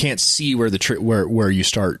you can't see where where you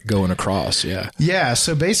start going across. Yeah. Yeah.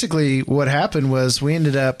 So basically what happened was we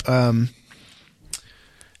ended up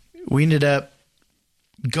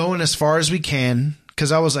going as far as we can.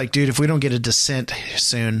 Cause I was like, dude, if we don't get a descent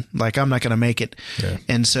soon, like I'm not going to make it. Yeah.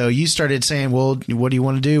 And so you started saying, well, what do you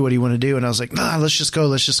want to do? What do you want to do? And I was like, nah, let's just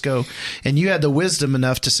go. And you had the wisdom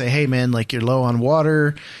enough to say, hey man, like you're low on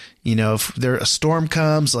water. If a storm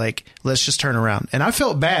comes, like let's just turn around. And I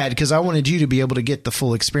felt bad cause I wanted you to be able to get the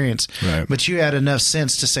full experience, right. But you had enough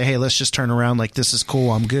sense to say, hey, let's just turn around. Like this is cool.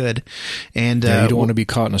 I'm good. And you don't want to be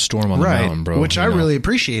caught in a storm on the mountain, bro. Which I really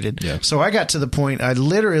appreciated. Yeah. So I got to the point, I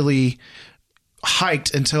literally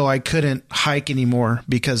hiked until I couldn't hike anymore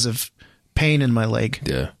because of pain in my leg.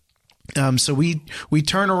 Yeah. So we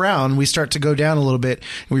turn around, we start to go down a little bit,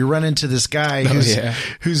 and we run into this guy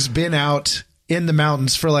who's been out in the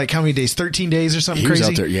mountains for like how many days? 13 days or something crazy?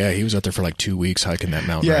 He was out there for like 2 weeks hiking that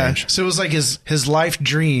mountain range. So it was like his life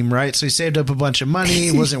dream, right? So he saved up a bunch of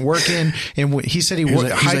money, wasn't working, and he said he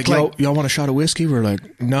would hike like y'all want a shot of whiskey? We're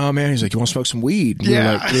like, no, man. He's like, you want to smoke some weed? We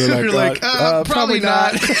were like, probably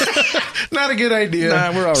not. Not a good idea.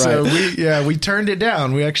 Nah, we're all right. So we turned it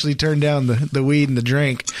down. We actually turned down the weed and the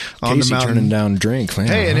drink on Casey the mountain. Turning down drink, man.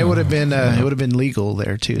 Hey, and it would have been legal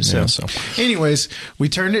there too. So, anyways, we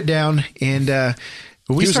turned it down and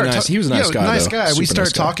he was a nice guy. We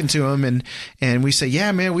start talking to him and we say,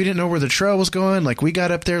 yeah, man, we didn't know where the trail was going. Like we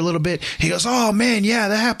got up there a little bit. He goes, oh man, yeah,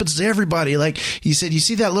 that happens to everybody. Like he said, you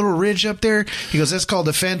see that little ridge up there? He goes, that's called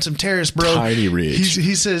the Phantom Terrace, bro. Tiny ridge.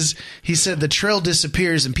 He said the trail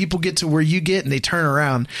disappears and people get to where you get and they turn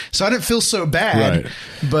around. So I didn't feel so bad, right.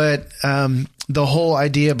 But, the whole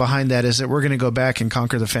idea behind that is that we're going to go back and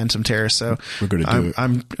conquer the Phantom Terrace. So we're going to do it.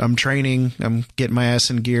 I'm training. I'm getting my ass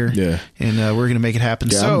in gear. Yeah. And we're going to make it happen.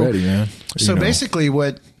 Yeah, so I'm ready, man. So basically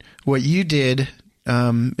what you did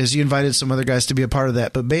is you invited some other guys to be a part of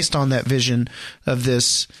that. But based on that vision of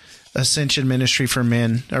this ascension ministry for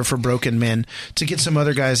men or for broken men, to get some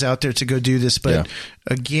other guys out there to go do this. But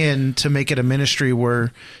again, to make it a ministry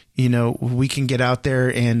where we can get out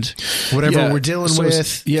there and whatever we're dealing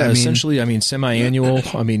with. Yeah, essentially, semi-annual. I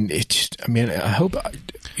hope,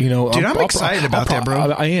 dude, I'm excited about that,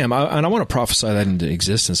 bro. I am. And I want to prophesy that into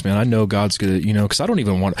existence, man. I know God's going to, because I don't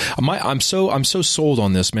even want, I'm so sold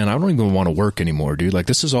on this, man. I don't even want to work anymore, dude. Like,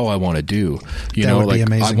 this is all I want to do. That would be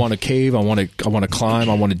amazing. I want to cave. I want to climb.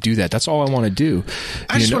 I want to do that. That's all I want to do.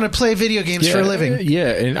 I just want to play video games for a living.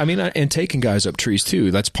 Yeah. And and taking guys up trees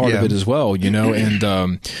too. That's part of it as well,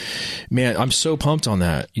 and, man, I'm so pumped on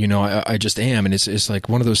that. I just am. And it's like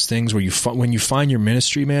one of those things where when you find your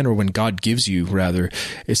ministry, man, or when God gives you rather,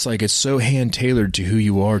 it's like, it's so hand tailored to who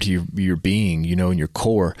you are, to your being, and your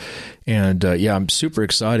core. And, I'm super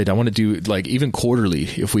excited. I want to do like even quarterly,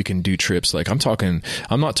 if we can do trips. Like I'm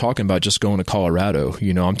not talking about just going to Colorado,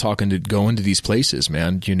 I'm talking to going to these places,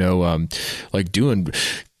 man, like doing,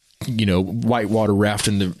 whitewater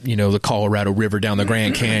rafting the Colorado River down the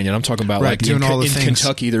Grand Canyon. I'm talking about like in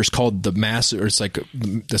Kentucky, there's called the Massive, or it's like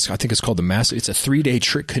this, I think it's called the Massive. It's a 3-day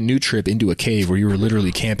canoe trip into a cave where you were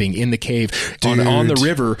literally camping in the cave on the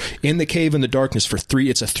river in the cave in the darkness for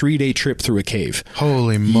it's a 3-day trip through a cave.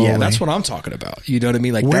 Holy moly. Yeah, that's what I'm talking about. You know what I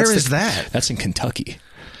mean? Like, where is that? That's in Kentucky.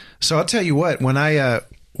 So I'll tell you what, when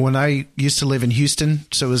I used to live in Houston,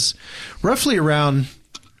 so it was roughly around,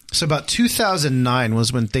 so about 2009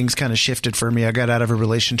 was when things kind of shifted for me. I got out of a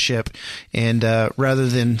relationship, and rather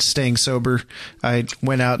than staying sober, I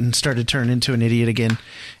went out and started turning into an idiot again.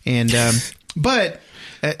 And but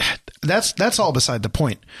that's all beside the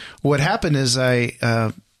point. What happened is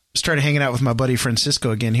I started hanging out with my buddy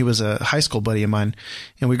Francisco again. He was a high school buddy of mine,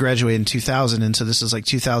 and we graduated in 2000. And so this is like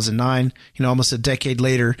 2009, almost a decade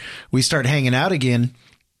later, we started hanging out again.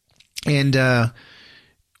 And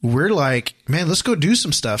we're like, man, let's go do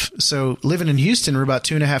some stuff. So living in Houston, we're about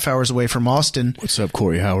 2.5 hours away from Austin. What's up,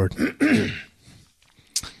 Corey Howard?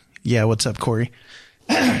 Yeah, what's up, Corey?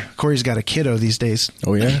 Corey's got a kiddo these days.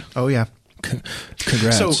 Oh, yeah? Oh, yeah.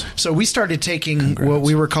 Congrats. So we started taking what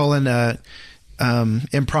we were calling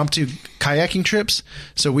impromptu kayaking trips.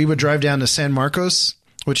 So we would drive down to San Marcos,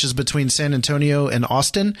 which is between San Antonio and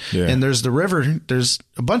Austin. Yeah. And there's the river. There's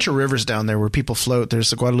a bunch of rivers down there where people float.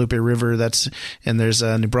 There's the Guadalupe River, and there's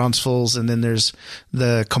New Braunfels, and then there's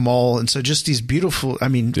the Comal. And so just these beautiful,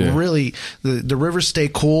 really, the rivers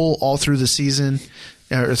stay cool all through the season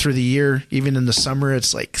or through the year. Even in the summer,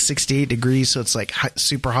 it's like 68 degrees. So it's like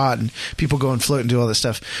super hot, and people go and float and do all this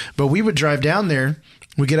stuff. But we would drive down there.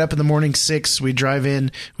 We get up in the morning 6, we drive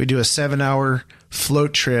in, we do a 7-hour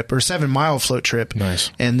float trip or 7-mile float trip.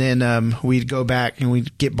 Nice. And then we'd go back and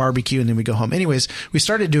we'd get barbecue and then we go home. Anyways, we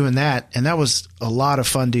started doing that and that was a lot of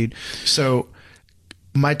fun, dude. So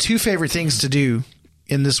my 2 favorite things to do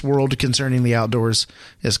in this world concerning the outdoors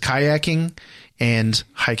is kayaking and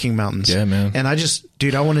hiking mountains. Yeah, man. And I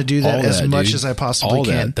want to do that as much as I possibly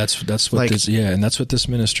can. That's what and that's what this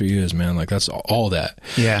ministry is, man. Like that's all that.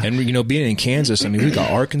 Yeah. And being in Kansas, we got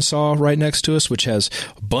Arkansas right next to us, which has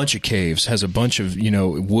a bunch of caves, has a bunch of,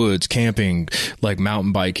 woods, camping, like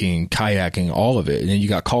mountain biking, kayaking, all of it. And then you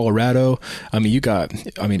got Colorado. We're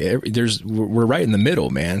right in the middle,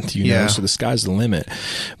 man, so the sky's the limit.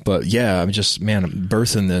 But yeah, I'm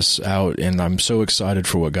birthing this out and I'm so excited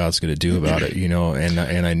for what God's going to do about it,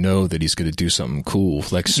 and I know that he's going to do something cool,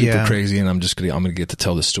 like super crazy. And I'm going to get to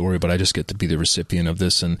tell the story, but I just get to be the recipient of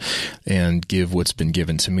this and give what's been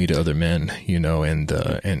given to me to other men,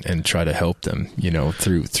 and try to help them,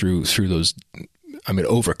 through those,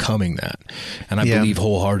 overcoming that. And I believe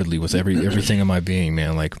wholeheartedly with everything in my being,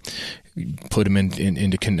 man, like put them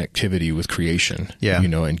into connectivity with creation,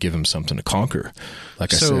 and give them something to conquer.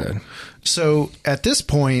 Like I said. So at this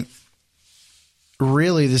point,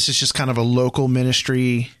 really, this is just kind of a local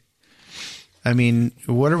ministry.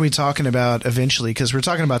 What are we talking about eventually? Because we're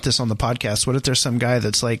talking about this on the podcast. What if there's some guy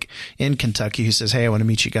that's like in Kentucky who says, "Hey, I want to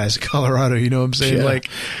meet you guys in Colorado." You know what I'm saying? Yeah. Like,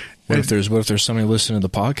 what if there's somebody listening to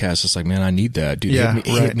the podcast? It's like, man, I need that, dude.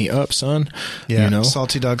 Hit me up, son. Yeah.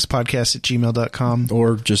 saltydogspodcast@gmail.com.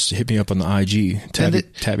 Or just hit me up on the IG,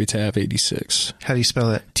 TabbyTab86. How do you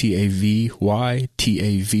spell it?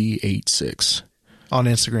 TavyTav86. On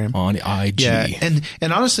Instagram. On IG. Yeah. And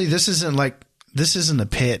honestly, this isn't a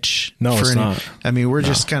pitch. No, it's not. We're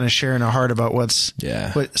just kind of sharing our heart about what's.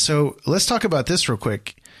 Yeah. But so let's talk about this real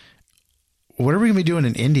quick. What are we going to be doing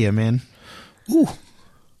in India, man? Ooh.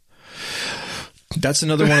 That's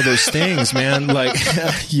another one of those things, man. Like,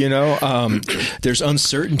 there's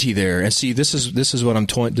uncertainty there. And see, this is what I'm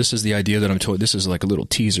toying. This is the idea that I'm toying. This is like a little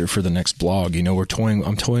teaser for the next blog.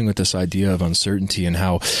 I'm toying with this idea of uncertainty and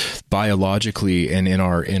how biologically and in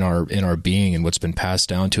our being and what's been passed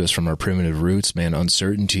down to us from our primitive roots, man,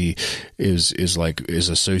 uncertainty is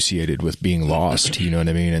associated with being lost. You know what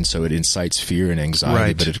I mean? And so it incites fear and anxiety,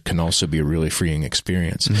 right. But it can also be a really freeing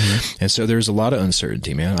experience. Mm-hmm. And so there's a lot of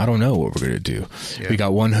uncertainty, man. I don't know what we're going to do. Yeah. We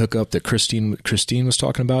got one hookup that Christine was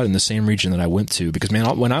talking about in the same region that I went to, because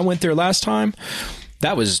man, when I went there last time,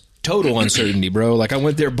 that was total uncertainty, bro. Like I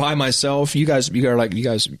went there by myself. You guys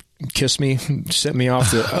kissed me, set me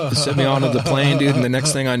onto the plane, dude. And the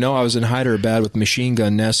next thing I know, I was in Hyderabad with machine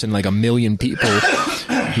gun nests and like 1 million people,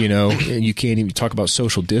 and you can't even talk about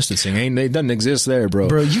social distancing. It doesn't exist there, bro.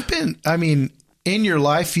 Bro, in your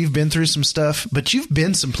life, you've been through some stuff, but you've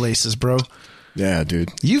been some places, bro. Yeah,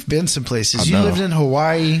 dude. You've been some places. You lived in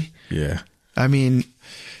Hawaii. Yeah.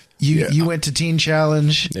 You went to Teen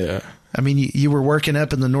Challenge. Yeah. You were working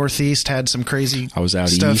up in the Northeast, had some crazy stuff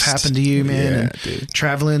east. happen to you, man. Yeah, and dude.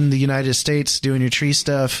 Traveling the United States, doing your tree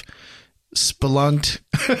stuff, spelunked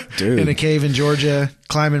dude. in a cave in Georgia,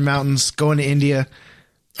 climbing mountains, going to India.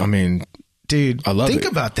 Dude, I love think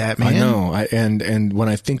it. about that, man. I know. And when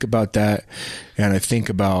I think about that, and I think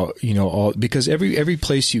about, all, because every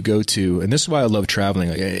place you go to, and this is why I love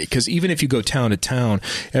traveling, because even if you go town to town,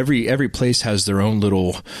 every place has their own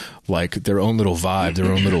little vibe, their own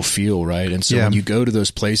little feel, right? And so when you go to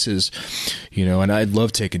those places, and I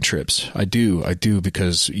love taking trips. I do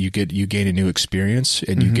because you gain a new experience,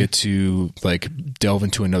 and you get to like delve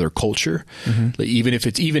into another culture, even if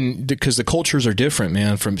it's because the cultures are different,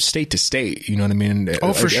 man, from state to state. You know what I mean?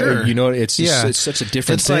 Oh, for sure. It's such a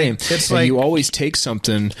different thing. You always take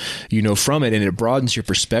something, from it, and it broadens your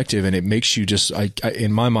perspective, and it makes you just,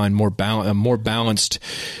 in my mind, more balanced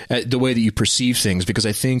at the way that you perceive things. Because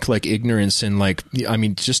I think like ignorance and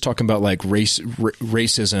just talking about like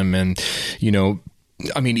racism and,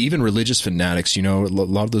 even religious fanatics, a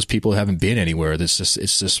lot of those people haven't been anywhere.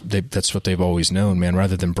 That's what they've always known, man,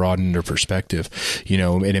 rather than broaden their perspective,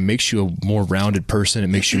 and it makes you a more rounded person. It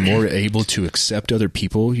makes you more able to accept other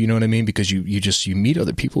people. You know what I mean? Because you meet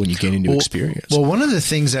other people and you gain a new experience. Well, one of the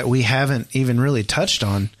things that we haven't even really touched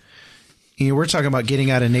on, we're talking about getting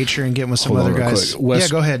out of nature and getting with some other guys.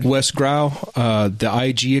 Go ahead. Wes Grau, the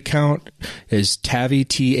IG account is Tavy,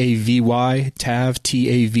 Tavy, Tav,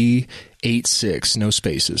 Tav 86, no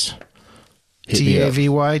spaces. Tavy,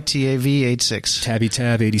 Tav 86. Tabby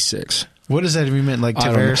Tav 86. What does that even mean? Like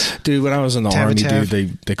Tavares? Dude, when I was in the Army, Tav?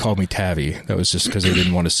 dude, they called me Tavy. That was just because they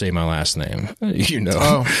didn't want to say my last name,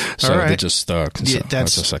 Oh, so all right. they just stuck. So Yeah,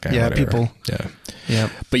 that's just like, yeah, whatever. people. Yeah. Yeah.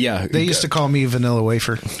 But yeah. They used to call me Vanilla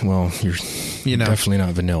Wafer. Well, you're definitely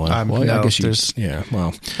not vanilla. Well, no, I guess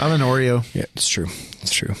well. I'm an Oreo. Yeah, it's true.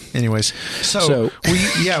 It's true. Anyways, so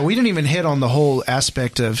we didn't even hit on the whole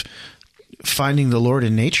aspect of finding the Lord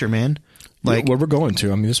in nature, man. Like where we're going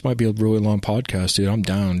to. I mean, this might be a really long podcast, dude. I'm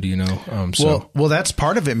down. Do you know? Well, that's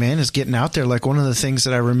part of it, man. Is getting out there. Like one of the things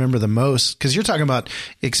that I remember the most, because you're talking about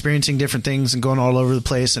experiencing different things and going all over the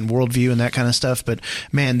place and worldview and that kind of stuff. But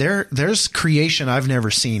man, there's creation I've never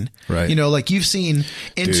seen. Right. Like you've seen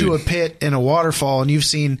into a pit and a waterfall, and you've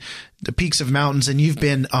seen the peaks of mountains, and you've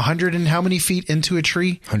been 100 and how many feet into a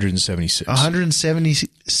tree? 176.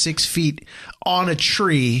 176 feet on a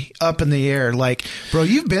tree up in the air. Like, bro,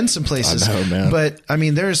 you've been some places. I know, man. But I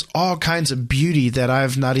mean, there's all kinds of beauty that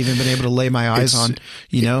I've not even been able to lay my eyes on,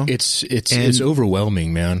 It's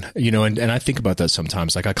overwhelming, man. And I think about that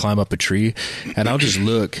sometimes. Like I climb up a tree and I'll just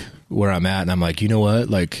look where I'm at and I'm like, you know what?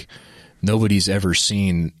 Like, nobody's ever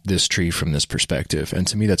seen this tree from this perspective. And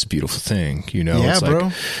to me, that's a beautiful thing, Yeah, it's like,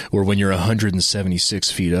 bro. or when you're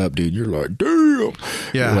 176 feet up, dude, you're like, damn.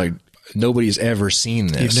 Yeah. You're like, nobody's ever seen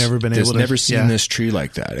this. You've never been able to. Never seen this tree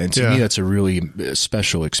like that. And to me, that's a really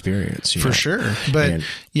special experience. For sure. But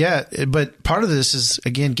but part of this is,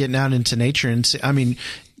 again, getting out into nature. And I mean,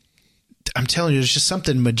 I'm telling you, there's just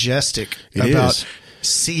something majestic about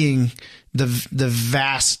seeing the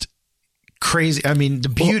vast, crazy,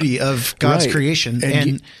 the beauty of God's creation.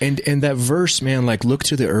 And that verse, man, like, look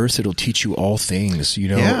to the earth, it'll teach you all things,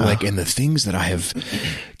 like, and the things that I have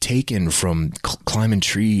taken from climbing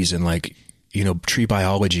trees and tree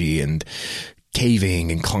biology and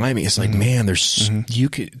caving and climbing. It's like, man, there's, you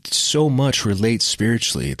could so much relate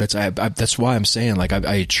spiritually. That's why I'm saying, like,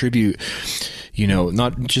 I attribute,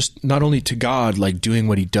 not only to God, like doing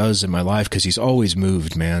what he does in my life, because he's always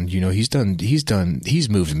moved, man. He's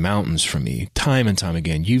moved mountains for me time and time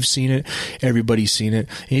again. You've seen it. Everybody's seen it.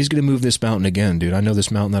 And he's going to move this mountain again, dude. I know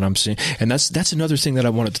this mountain that I'm seeing. And that's another thing that I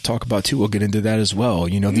wanted to talk about too. We'll get into that as well.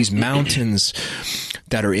 These mountains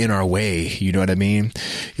that are in our way, you know what I mean?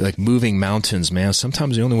 Like moving mountains, man.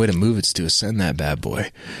 Sometimes the only way to move it's to ascend that bad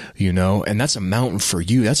boy, and that's a mountain for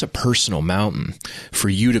you. That's a personal mountain for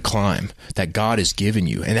you to climb that God has given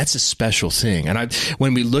you. And that's a special thing. And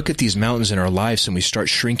when we look at these mountains in our lives and we start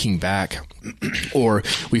shrinking back or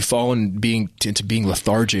we fall into being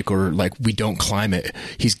lethargic or like we don't climb it,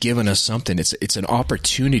 he's given us something. It's an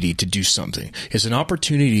opportunity to do something. It's an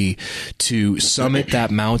opportunity to summit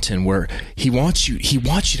that mountain where he wants you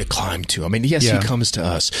to climb to. I mean, yes, he comes to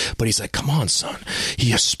us, but he's like, come on, son.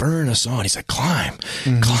 He is spurring us on. He's like, climb.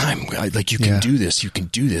 Like, you can do this. You can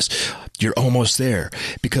do this. You're almost there.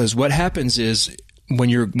 Because what happens is when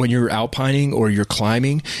you're alpining or you're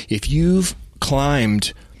climbing, if you've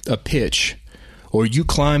climbed a pitch or you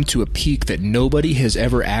climb to a peak that nobody has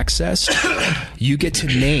ever accessed, you get to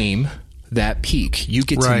name that peak. You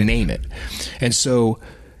get to name it. And so,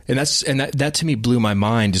 that to me blew my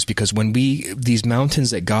mind, is because when these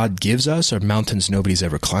mountains that God gives us are mountains nobody's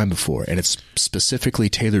ever climbed before, and it's specifically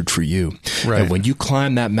tailored for you. Right. And when you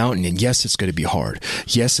climb that mountain, and yes, it's going to be hard.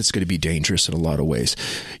 Yes, it's going to be dangerous in a lot of ways.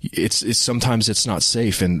 It's sometimes it's not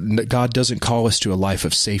safe, and God doesn't call us to a life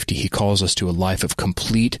of safety. He calls us to a life of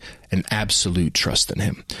complete and absolute trust in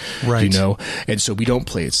him. Right. And so we don't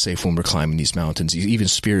play it safe when we're climbing these mountains, even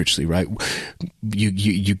spiritually, right?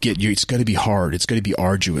 It's going to be hard. It's going to be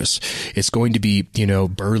arduous. It's going to be,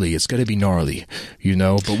 burly. It's going to be gnarly,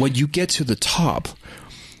 but when you get to the top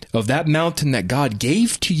of that mountain that God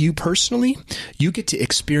gave to you personally, you get to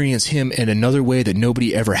experience him in another way that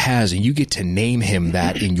nobody ever has. And you get to name him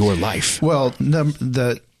that in your life. Well,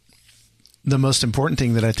 the most important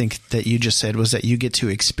thing that I think that you just said was that you get to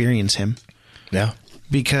experience him. Yeah.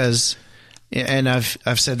 Because, and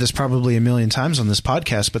I've said this probably a million times on this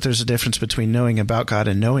podcast, but there's a difference between knowing about God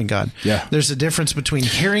and knowing God. Yeah. There's a difference between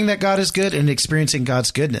hearing that God is good and experiencing God's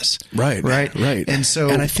goodness. Right. And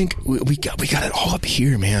I think we got it all up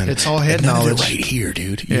here, man. It's all head knowledge right here,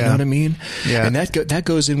 dude. You know what I mean? Yeah. And that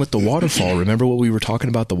goes in with the waterfall. Remember what we were talking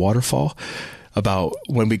about, the waterfall? About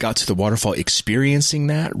when we got to the waterfall, experiencing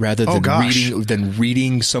that rather than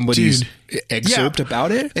reading somebody's excerpt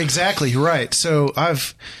about it. Exactly right. So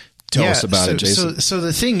tell us about it, Jason. So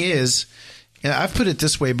the thing is, I've put it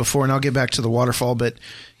this way before, and I'll get back to the waterfall. But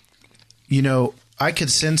I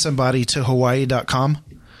could send somebody to Hawaii.com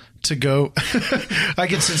to go. I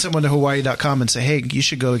could send someone to Hawaii.com and say, hey, you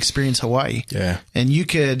should go experience Hawaii. Yeah. And you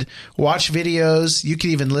could watch videos. You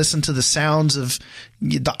could even listen to the sounds of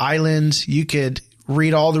the island. You could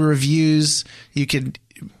read all the reviews. You could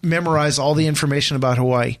memorize all the information about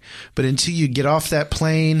Hawaii. But until you get off that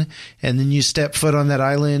plane and then you step foot on that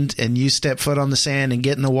island and you step foot on the sand and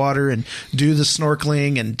get in the water and do the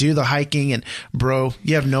snorkeling and do the hiking, and bro,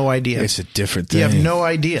 you have no idea. It's a different thing. You have no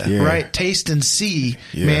idea, Yeah. right? Taste and see,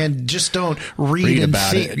 Yeah. man. Just don't read and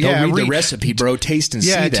about think. it. Don't read the recipe, bro. Taste and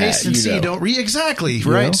see that. Taste and see. Don't read. Exactly,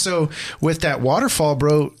 right? know? So with that waterfall,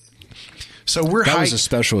 bro, so we're That was hiking. a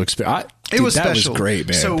special experience. It was that special. was great,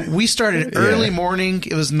 man. So we started early morning.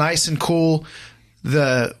 It was nice and cool.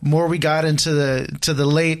 The more we got into the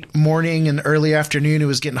late morning and early afternoon, it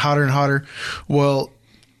was getting hotter and hotter. Well,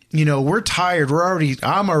 we're tired.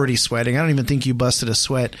 I'm already sweating. I don't even think you busted a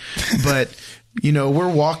sweat, but we're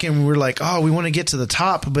walking. We're like, oh, we want to get to the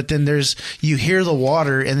top, but then you hear the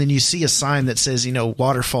water, and then you see a sign that says,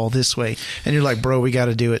 waterfall this way, and you're like, bro, we got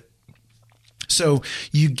to do it. So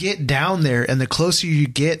you get down there, and the closer you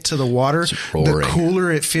get to the water, the cooler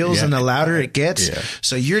it feels and the louder it gets. Yeah.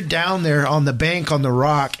 So you're down there on the bank on the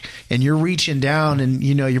rock, and you're reaching down, and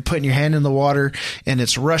you're putting your hand in the water, and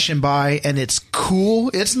it's rushing by, and it's cool.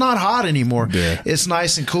 It's not hot anymore. Yeah. It's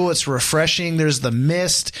nice and cool. It's refreshing. There's the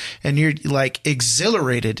mist, and you're like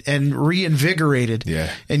exhilarated and reinvigorated. Yeah.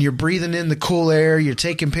 And you're breathing in the cool air. You're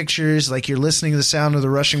taking pictures, like you're listening to the sound of the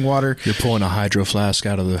rushing water. You're pulling a hydro flask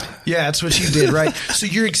out of the... Yeah, that's what you did. Right. So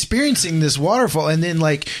you're experiencing this waterfall, and then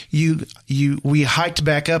like we hiked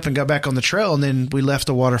back up and got back on the trail, and then we left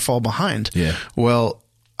the waterfall behind. Yeah. Well,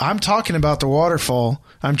 I'm talking about the waterfall.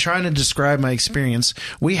 I'm trying to describe my experience.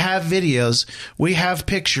 We have videos, we have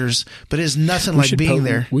pictures, but it's nothing like being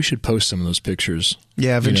there. We should post some of those pictures.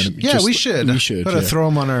 Yeah, we should. We should. Gotta throw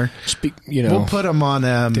them on our. We'll put them on.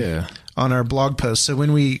 On our blog post. So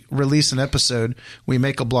when we release an episode, we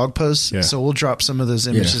make a blog post. Yeah. So we'll drop some of those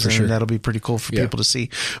images in, sure. and that'll be pretty cool for people to see.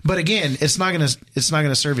 But again, it's not going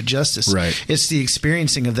to serve it justice. Right. It's the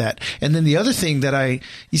experiencing of that. And then the other thing that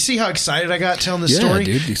you see how excited I got telling this story?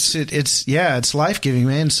 Dude. It's life-giving,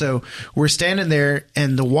 man. So we're standing there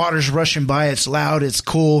and the water's rushing by. It's loud. It's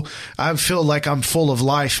cool. I feel like I'm full of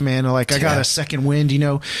life, man. Like I got a second wind,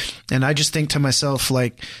 and I just think to myself,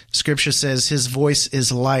 like scripture says, his voice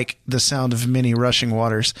is like the sound of many rushing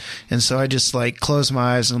waters. And so I just like close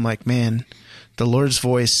my eyes and I'm like, man, the Lord's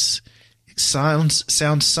voice sounds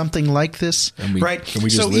something like this, right? And we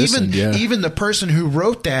just listened, even the person who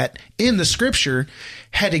wrote that in the scripture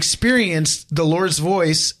had experienced the Lord's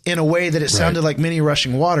voice in a way that it sounded like many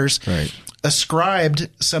rushing waters. Right. Ascribed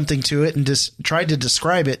something to it and just tried to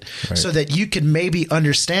describe it so that you could maybe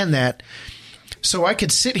understand that. So I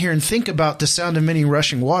could sit here and think about the sound of many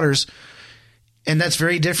rushing waters, and that's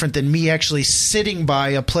very different than me actually sitting by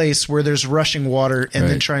a place where there's rushing water and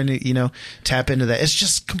then trying to, tap into that. It's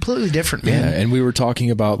just completely different, man. Yeah, and we were talking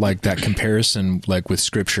about like that comparison, like with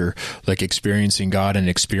scripture, like experiencing God and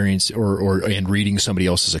and reading somebody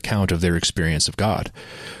else's account of their experience of God.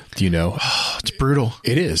 Oh, it's brutal.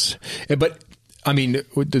 It is, but. I mean,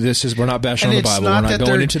 we're not bashing on the Bible. We're not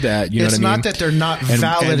going into that. You know what I mean? It's not that they're not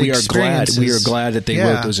valid experiences. We are glad that they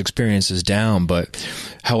wrote those experiences down. But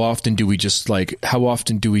how often do we just go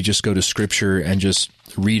to scripture and just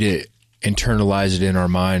read it, internalize it in our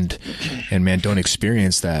mind, and don't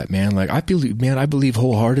experience that, man? Like I believe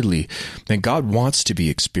wholeheartedly that God wants to be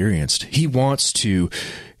experienced. He wants to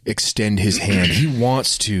extend his hand. He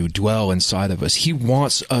wants to dwell inside of us. He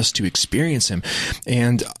wants us to experience him.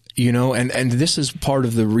 And and this is part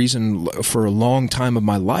of the reason for a long time of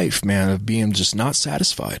my life, man, of being just not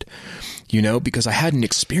satisfied, because I hadn't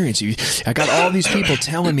experienced it. I got all these people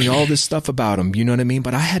telling me all this stuff about him, you know what I mean?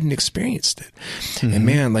 But I hadn't experienced it. Mm-hmm. And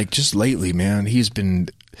man, like just lately, man, he's been,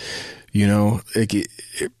 in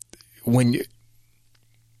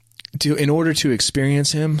order to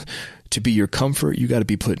experience him, to be your comfort, you got to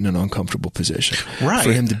be put in an uncomfortable position. Right.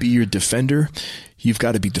 For him to be your defender, you've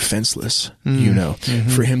got to be defenseless,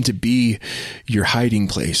 For him to be your hiding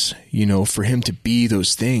place, for him to be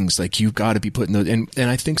those things, like you've got to be put in those. And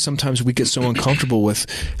I think sometimes we get so uncomfortable with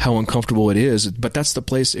how uncomfortable it is, but that's the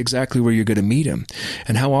place exactly where you're going to meet him.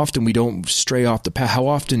 And how often we don't stray off the path, how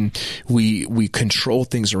often we control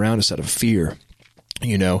things around us out of fear.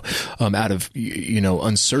 Out of,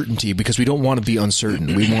 uncertainty, because we don't want to be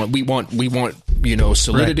uncertain. We want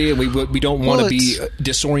solidity, and we don't want to be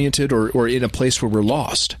disoriented or in a place where we're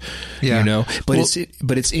lost. Yeah.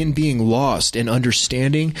 But it's in being lost and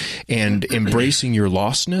understanding and embracing your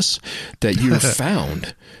lostness that you're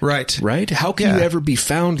found. Right? How can you ever be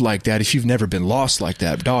found like that if you've never been lost like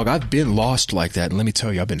that? Dog, I've been lost like that, and let me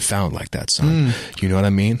tell you, I've been found like that, son. You know what I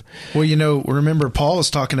mean? Well, remember Paul is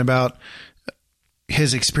talking about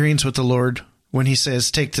his experience with the Lord when he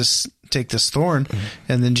says, take this thorn.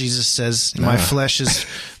 And then Jesus says, my flesh is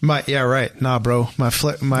my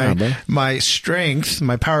strength,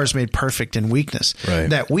 my power is made perfect in weakness. Right.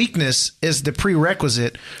 That weakness is the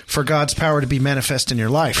prerequisite for God's power to be manifest in your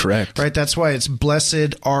life. Correct. Right. That's why it's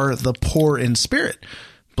blessed are the poor in spirit.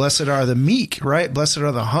 Blessed are the meek, right? Blessed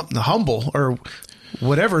are the humble, or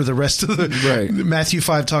whatever the rest of the Matthew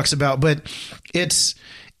 5 talks about. But it's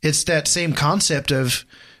that same concept of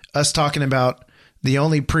us talking about the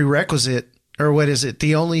only prerequisite, or what is it?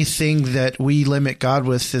 The only thing that we limit God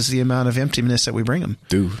with is the amount of emptiness that we bring him.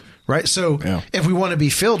 Dude. Right? So if we want to be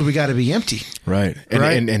filled, we got to be empty. Right.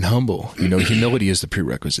 And humble. Humility is the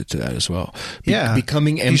prerequisite to that as well.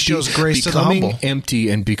 Becoming empty. He shows grace to the humble. Becoming empty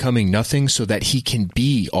and becoming nothing so that he can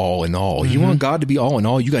be all in all. You want God to be all in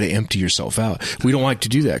all, you got to empty yourself out. We don't like to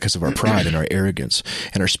do that because of our pride and our arrogance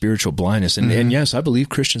and our spiritual blindness. And yes, I believe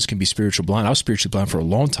Christians can be spiritual blind. I was spiritually blind for a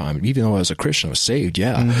long time. Even though I was a Christian, I was saved.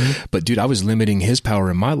 But dude, I was limiting his power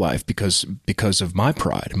in my life because of my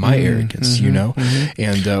pride, my arrogance,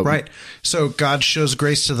 and right. So God shows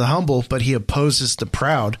grace to the humble, but he opposes the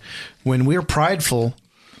proud. When we're prideful,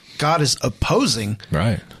 God is opposing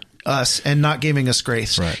us and not giving us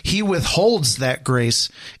grace. Right. He withholds that grace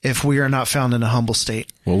if we are not found in a humble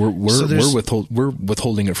state. Well, we're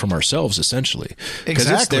withholding it from ourselves, essentially. Because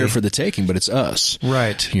it's there for the taking, but it's us.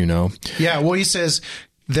 Right. Yeah, well, he says,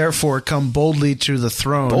 therefore, come boldly to the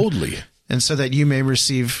throne. Boldly. And so that you may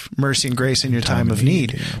receive mercy and grace in your time of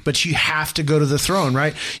need. Yeah. But you have to go to the throne,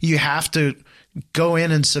 right? You have to go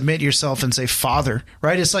in and submit yourself and say, Father,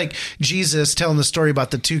 right? It's like Jesus telling the story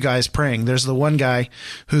about the two guys praying. There's the one guy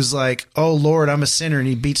who's like, oh Lord, I'm a sinner. And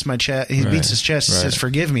he beats my chest. He beats his chest. He says,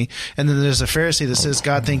 forgive me. And then there's a Pharisee that says,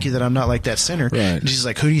 God, thank you that I'm not like that sinner. Right. And Jesus is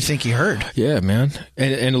like, who do you think he heard? Yeah, man.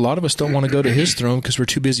 And a lot of us don't want to go to his throne because we're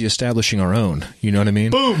too busy establishing our own. You know what I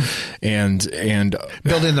mean? Boom. And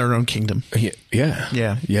building their own kingdom.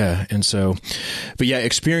 Yeah. And so, but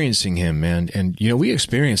experiencing him, man. And, we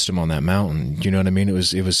experienced him on that mountain. You know what I mean? It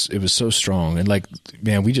was so strong. And like,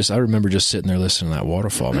 man, I remember just sitting there listening to that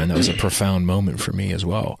waterfall, man. That was a profound moment for me as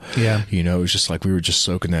well. Yeah. It was just like, we were just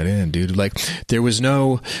soaking that in, dude. Like there was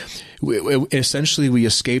essentially we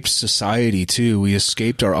escaped society too. We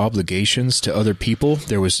escaped our obligations to other people.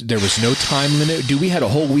 There was no time limit. Dude, we had a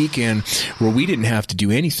whole weekend where we didn't have to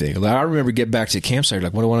do anything. Like, I remember getting back to the campsite,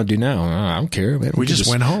 like, what do I want to do now? I don't care, man. We just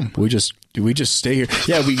went home. We just stay here.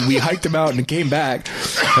 Yeah, we hiked them out and came back.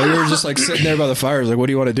 And we were just like sitting there by the fire. I was like, what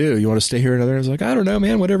do you want to do? You want to stay here another? I was like, I don't know,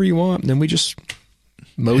 man, whatever you want. And then we just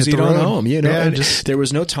moseyed on home, there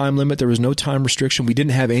was no time limit. There was no time restriction. We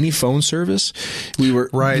didn't have any phone service. We were,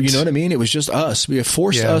 you know what I mean? It was just us. We have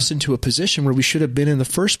forced us into a position where we should have been in the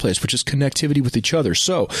first place, which is connectivity with each other.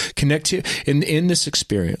 So in this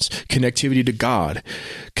experience, connectivity to God,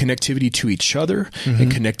 connectivity to each other,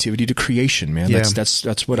 and connectivity to creation, man. Yeah.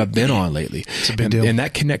 That's what I've been on lately. It's a big deal. And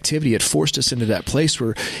that connectivity, it forced us into that place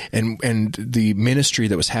where, and the ministry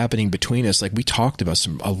that was happening between us, like we talked about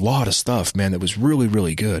a lot of stuff, man, that was really,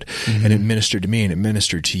 really good. And it ministered to me and it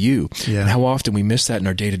ministered to you. Yeah. And how often we miss that in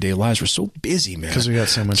our day-to-day lives. We're so busy, man. Because we got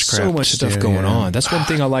so much crap. So much stuff going on. That's one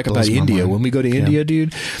thing I like about India. When we go to India,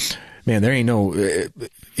 dude, man, there ain't no,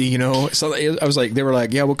 so I was like, they were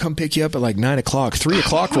like, yeah, we'll come pick you up at like 9 o'clock. 3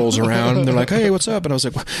 o'clock rolls around and they're like, hey, what's up? And I was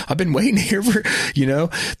like, well, I've been waiting here for,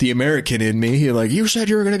 the American in me. He like, you said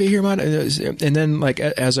you were going to be here, man. And then like,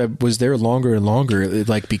 as I was there longer and longer, it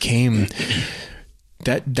like became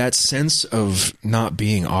that sense of not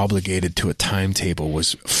being obligated to a timetable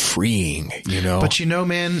was freeing, But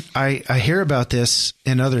man, I hear about this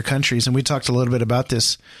in other countries, and we talked a little bit about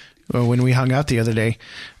this when we hung out the other day.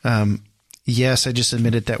 Yes, I just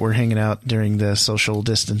admitted that we're hanging out during the social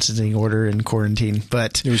distancing order and quarantine,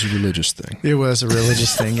 but it was a religious thing. It was a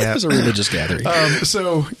religious thing. Yeah, it was a religious gathering.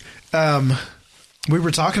 We were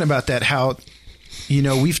talking about that, how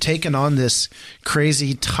we've taken on this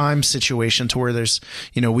crazy time situation to where there's,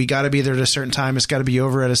 we got to be there at a certain time. It's got to be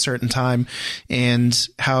over at a certain time. And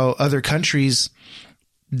how other countries,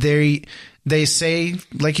 they say,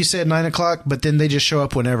 like you said, 9 o'clock, but then they just show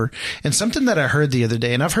up whenever. And something that I heard the other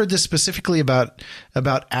day, and I've heard this specifically about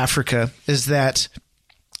Africa, is that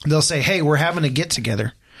they'll say, hey, we're having a get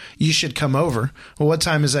together. You should come over. Well, what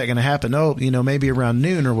time is that going to happen? Oh, maybe around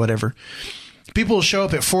noon or whatever. people will show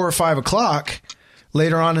up at 4 or 5 o'clock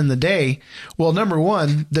later on in the day. Well, number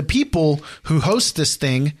one, the people who host this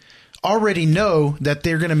thing already know that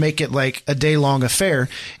they're going to make it like a day-long affair,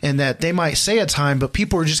 and that they might say a time, but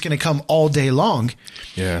people are just going to come all day long.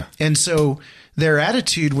 Yeah. And so their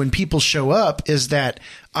attitude when people show up is that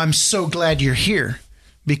I'm so glad you're here,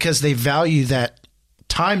 because they value that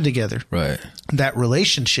time together, Right. that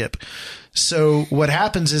relationship. So what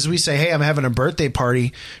happens is we say, hey, I'm having a birthday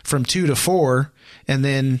party from 2 to 4. And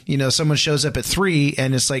then, someone shows up at 3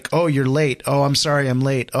 and it's like, oh, you're late. Oh, I'm sorry, I'm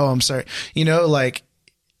late. Oh, I'm sorry. Like,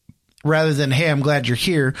 rather than, hey, I'm glad you're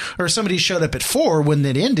here. Or somebody showed up at 4 when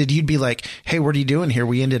it ended, you'd be like, hey, what are you doing here?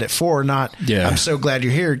 We ended at 4, not, Yeah. I'm so glad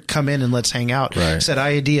you're here. Come in and let's hang out. Right. It's that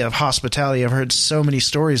idea of hospitality. I've heard so many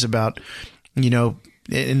stories about,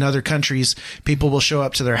 in other countries, people will show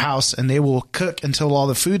up to their house and they will cook until all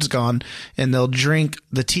the food's gone, and they'll drink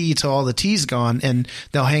the tea till all the tea's gone, and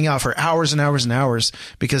they'll hang out for hours and hours and hours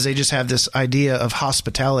because they just have this idea of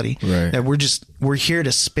hospitality. Right. That we're here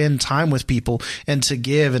to spend time with people and to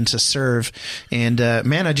give and to serve. And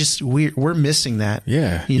man, we're missing that.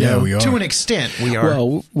 Yeah. we are. To an extent, we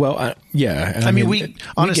are. Well, yeah. I mean, we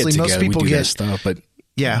honestly, get most together, people we do get that stuff, but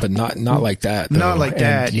yeah, but not like that. Though. Not like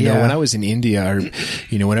that. And, when I was in India, or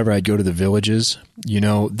whenever I'd go to the villages,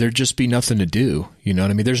 there'd just be nothing to do. You know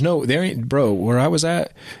what I mean? There ain't, bro, where I was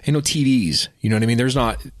at, ain't no TVs. You know what I mean?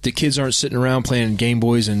 The kids aren't sitting around playing Game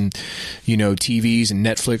Boys and, TVs and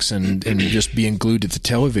Netflix and just being glued to the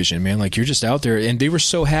television, man. Like, you're just out there. And they were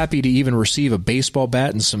so happy to even receive a baseball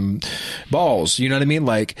bat and some balls. You know what I mean?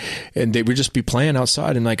 Like, and they would just be playing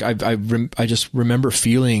outside. And like, I just remember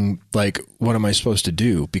feeling like, what am I supposed to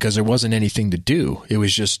do? Because there wasn't anything to do. It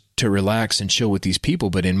was just to relax and chill with these people.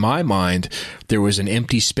 But in my mind, there was an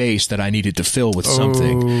empty space that I needed to fill with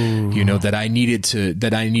something, that I needed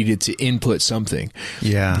to input something,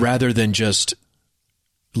 rather than just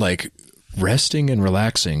like resting and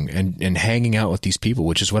relaxing and hanging out with these people,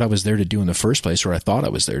 which is what I was there to do in the first place, or I thought I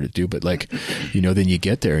was there to do. But like, then you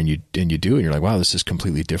get there and you do, and you're like, wow, this is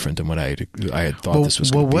completely different than what I had thought this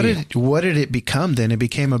was. Well, what did it become then? It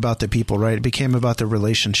became about the people, right? It became about the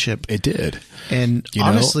relationship. It did. And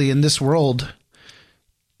honestly, in this world,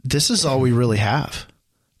 this is all we really have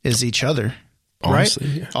is each other. Honestly,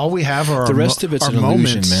 right? Yeah. All we have are the rest of it's an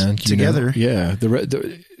illusion, man. Together. Yeah.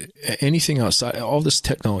 Anything outside, all this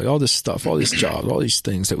technology, all this stuff, all these jobs, all these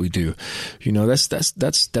things that we do,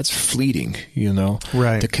 that's fleeting.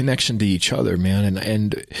 Right? The connection to each other, man,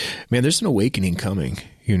 and man, there's an awakening coming.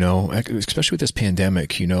 Especially with this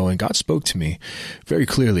pandemic, and God spoke to me very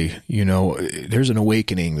clearly, there's an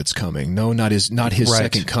awakening that's coming. No, not his right.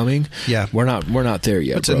 Second coming. Yeah. We're not there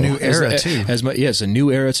yet. It's a new era too. It's a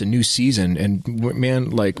new era. It's a new season. And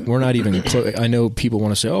man, like, we're not even close. I know people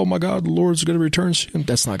want to say, oh my God, the Lord's going to return soon.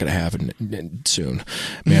 That's not going to happen soon,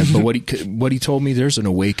 man. But what he told me, there's an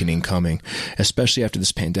awakening coming, especially after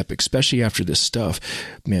this pandemic, especially after this stuff,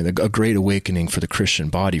 man, a great awakening for the Christian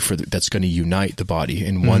body, that's going to unite the body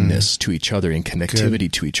in oneness to each other, in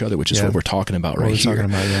connectivity to each other, which is what we're talking about right here.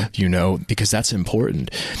 Because that's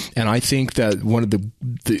important. And I think that one of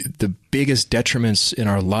the biggest detriments in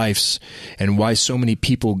our lives, and why so many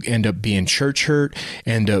people end up being church hurt,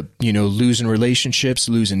 end up, losing relationships,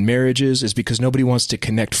 losing marriages, is because nobody wants to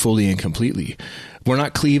connect fully and completely. We're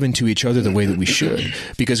not cleaving to each other the way that we should,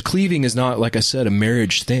 because cleaving is not, like I said, a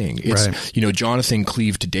marriage thing. It's, right. Jonathan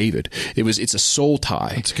cleaved to David. It's a soul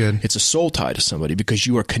tie. That's good. It's a soul tie to somebody, because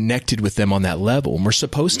you are connected with them on that level. And we're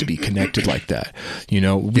supposed to be connected like that. We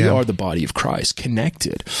are the body of Christ,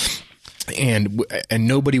 connected. And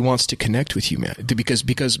nobody wants to connect with you, man,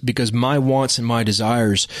 because my wants and my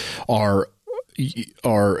desires are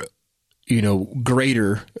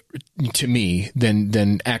greater to me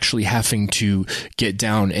than actually having to get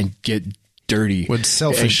down and get dirty with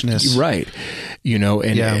selfishness, right?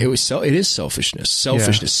 It is selfishness,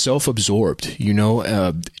 self-absorbed.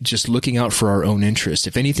 Just looking out for our own interest.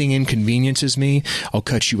 If anything inconveniences me, I'll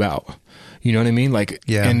cut you out. You know what I mean? Like,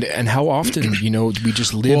 and how often, we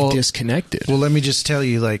just live disconnected. Well, let me just tell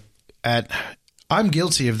you, I'm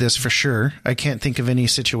guilty of this for sure. I can't think of any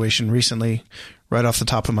situation recently right off the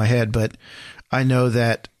top of my head, but I know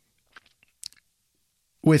that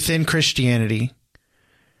within Christianity,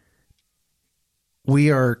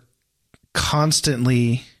 we are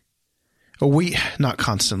constantly, not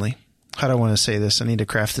constantly. How do I want to say this? I need to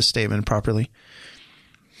craft this statement properly.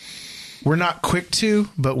 We're not quick to,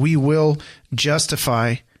 but we will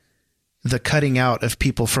justify the cutting out of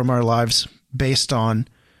people from our lives based on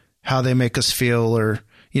how they make us feel, or,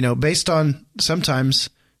 based on sometimes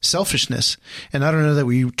selfishness. And I don't know that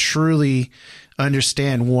we truly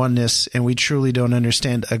understand oneness, and we truly don't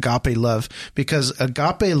understand agape love, because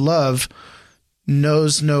agape love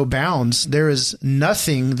knows no bounds. There is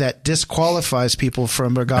nothing that disqualifies people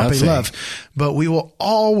from agape love, but we will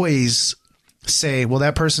always say, well,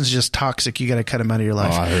 that person's just toxic. You got to cut them out of your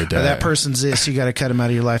life. Oh, I heard that. Or that person's this. You got to cut them out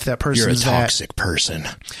of your life. That person's You're a toxic person.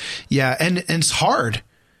 Yeah. And it's hard.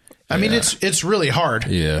 I mean, it's really hard.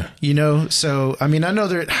 Yeah. You know, so, I mean, I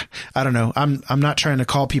know I don't know. I'm not trying to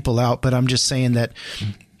call people out, but I'm just saying that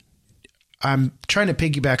I'm trying to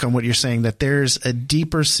piggyback on what you're saying, that there's a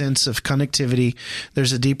deeper sense of connectivity.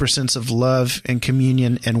 There's a deeper sense of love and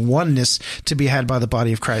communion and oneness to be had by the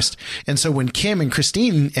body of Christ. And so when Kim and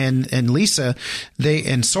Christine and Lisa,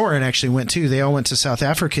 and Soren actually went too, they all went to South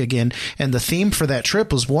Africa again. And the theme for that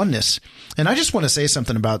trip was oneness. And I just want to say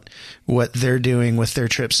something about what they're doing with their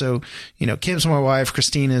trip. So, you know, Kim's my wife,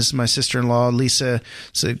 Christine is my sister-in-law, Lisa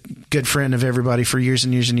is a good friend of everybody for years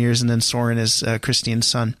and years and years. And then Soren is Christine's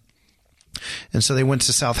son. And so they went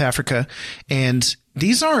to South Africa, and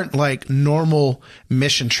these aren't like normal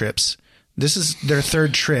mission trips. This is their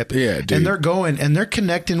third trip. Yeah, dude. And they're going and they're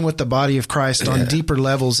connecting with the body of Christ on deeper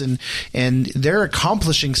levels, and they're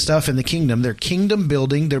accomplishing stuff in the kingdom. They're kingdom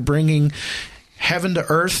building. They're bringing heaven to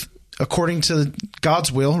earth according to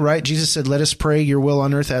God's will, right? Jesus said, let us pray your will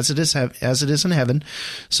on earth as it is in heaven.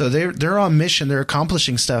 So they're on mission. They're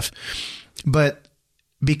accomplishing stuff. But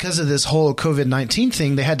because of this whole COVID-19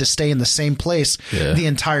 thing, they had to stay in the same place the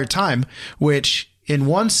entire time, which in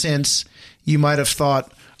one sense, you might have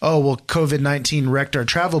thought, oh, well, COVID-19 wrecked our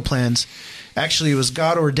travel plans. Actually, it was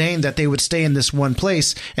God ordained that they would stay in this one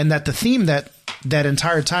place, and that the theme that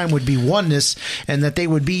entire time would be oneness, and that they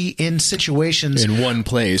would be in situations in one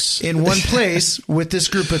place with this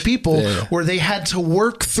group of people where they had to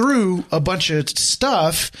work through a bunch of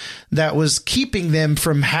stuff that was keeping them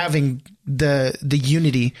from having the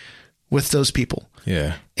unity with those people.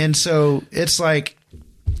 Yeah. And so it's like,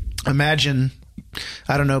 imagine,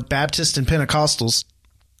 I don't know, Baptists and Pentecostals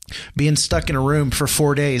being stuck in a room for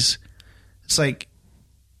 4 days. It's like,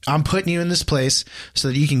 I'm putting you in this place so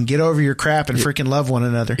that you can get over your crap and freaking love one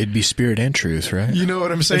another. It'd be spirit and truth, right? You know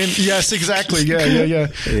what I'm saying? Yes, exactly. Yeah.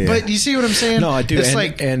 But you see what I'm saying? No, I do. It's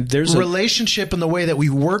and there's relationship in the way that we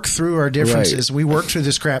work through our differences. Right. We work through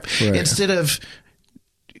this crap instead of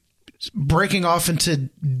breaking off into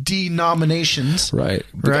denominations. Right.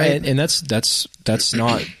 And that's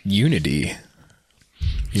not unity.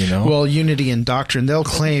 You know? Well, unity in doctrine. They'll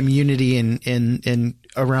claim unity in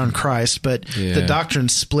around Christ, but the doctrine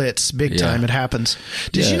splits big time. It happens.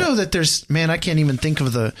 Did you know that there's, man, I can't even think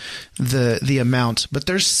of the amount, but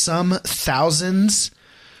there's some thousands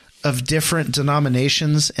of different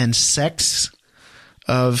denominations and sects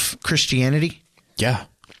of Christianity? Yeah.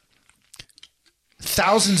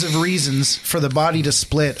 Thousands of reasons for the body to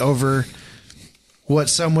split over what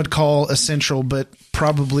some would call essential, but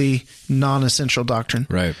probably non-essential doctrine.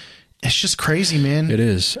 Right. It's just crazy, man. It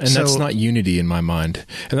is. And that's not unity in my mind.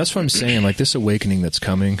 And that's what I'm saying. Like this awakening that's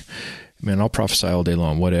coming, man, I'll prophesy all day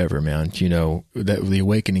long, whatever, man. You know, that the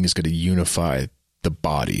awakening is going to unify the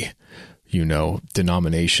body. You know,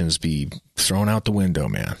 denominations be thrown out the window,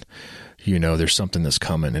 man. You know, there's something that's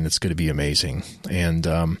coming and it's going to be amazing. And,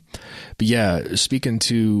 but yeah, speaking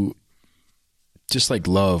to just like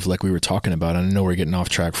love, like we were talking about, I know we're getting off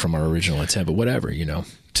track from our original intent, but whatever, you know.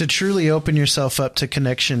 To truly open yourself up to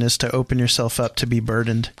connection is to open yourself up to be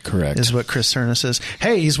burdened. Correct. Is what Chris Cerna says.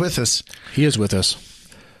 Hey, he's with us. He is with us.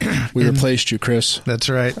 We replaced you, Chris. That's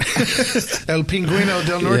right. El Pingüino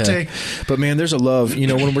del Norte. Yeah. But man, there's a love, you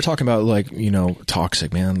know, when we're talking about like, you know,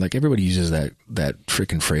 toxic, man, like everybody uses that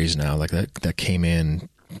freaking phrase now, like that came in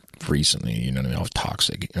recently, you know what I mean?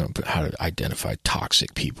 Toxic, you know, how to identify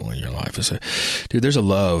toxic people in your life. Dude, there's a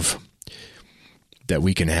love that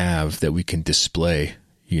we can have, that we can display,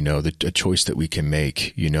 you know, a choice that we can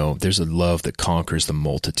make, you know, there's a love that conquers the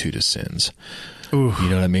multitude of sins. Ooh. You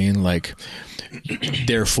know what I mean? Like,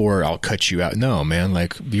 therefore I'll cut you out. No, man,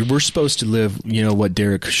 like we're supposed to live, you know, what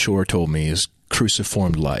Derek Shore told me is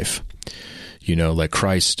cruciformed life. You know, like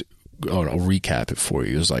Christ, I'll recap it for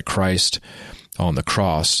you. It was like Christ on the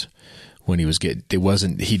cross when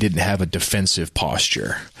he didn't have a defensive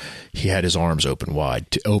posture. He had his arms open wide,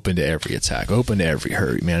 open to every attack, open to every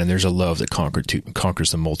hurt, man. And there's a love that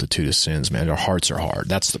conquers the multitude of sins, man. Our hearts are hard.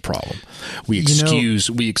 That's the problem. We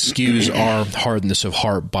excuse our hardness of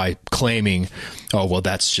heart by claiming, oh, well,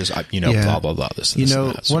 that's just, you know, blah, blah, blah. This, you know,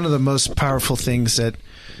 and that. One of the most powerful things that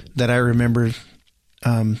I remember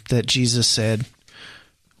that Jesus said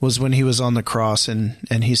was when he was on the cross and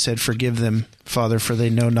he said, "Forgive them, Father, for they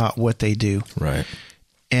know not what they do." Right.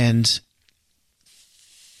 And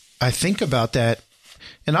I think about that,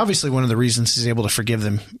 and obviously one of the reasons he's able to forgive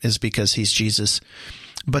them is because he's Jesus.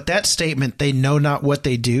 But that statement, they know not what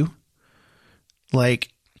they do, like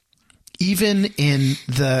even in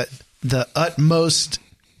the utmost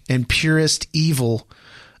and purest evil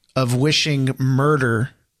of wishing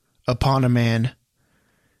murder upon a man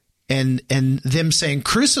and them saying,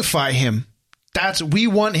 crucify him. We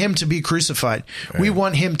want him to be crucified. Right. We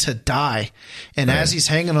want him to die. And as he's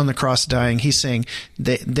hanging on the cross dying, he's saying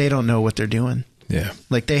they don't know what they're doing. Yeah.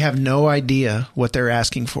 Like they have no idea what they're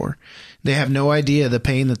asking for. They have no idea the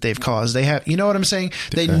pain that they've caused. They have, you know what I'm saying?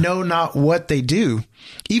 They know not what they do.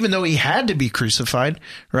 Even though he had to be crucified,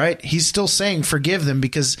 right? He's still saying, forgive them,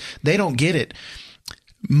 because they don't get it.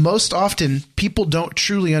 Most often, people don't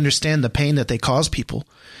truly understand the pain that they cause people.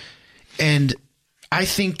 And I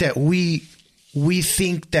think that we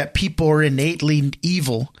think that people are innately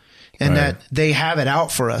evil and that they have it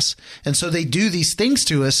out for us. And so they do these things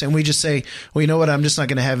to us and we just say, well, you know what? I'm just not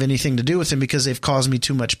going to have anything to do with them because they've caused me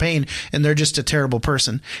too much pain and they're just a terrible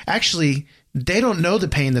person. Actually, they don't know the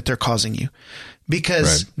pain that they're causing you,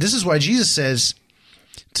 because this is why Jesus says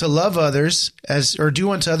to love others or do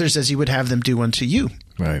unto others as you would have them do unto you.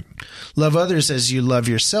 Right. Love others as you love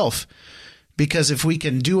yourself. Because if we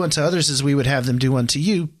can do unto others as we would have them do unto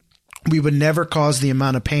you, we would never cause the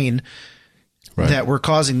amount of pain that we're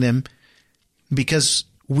causing them, because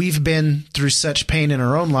we've been through such pain in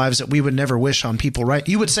our own lives that we would never wish on people, right?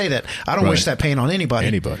 You would say that. I don't wish that pain on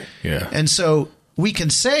anybody. Yeah. And so we can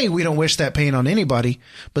say we don't wish that pain on anybody,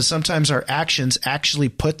 but sometimes our actions actually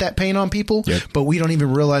put that pain on people, but we don't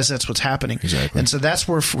even realize that's what's happening. Exactly. And so that's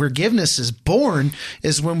where forgiveness is born,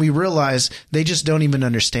 is when we realize they just don't even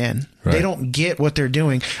understand. Right. They don't get what they're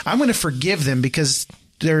doing. I'm going to forgive them because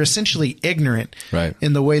they're essentially ignorant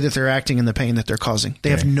in the way that they're acting and the pain that they're causing.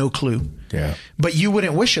 They have no clue. Yeah. But you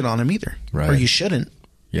wouldn't wish it on them either. Right. Or you shouldn't.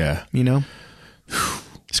 Yeah. You know?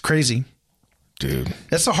 It's crazy. Dude.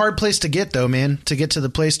 That's a hard place to get, though, man, to get to the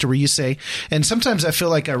place to where you say, and sometimes I feel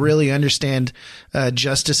like I really understand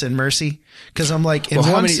justice and mercy, because I'm like,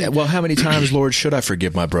 how many times, Lord, should I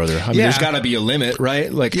forgive my brother? I mean, there's got to be a limit,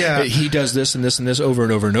 right? Like, he does this and this and this over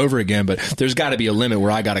and over and over again, but there's got to be a limit where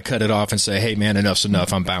I got to cut it off and say, hey, man, enough's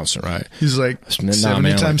enough. I'm bouncing, right? He's like,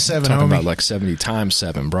 70 times 7, talking homie. about like 70 times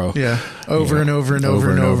 7, bro. Yeah. Over and over and over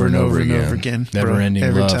and over and over and over again.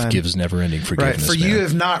 Never-ending love gives never-ending forgiveness. Right. For you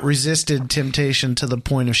have not resisted temptation to the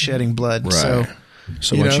point of shedding blood. Right.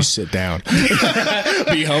 So why don't you sit down?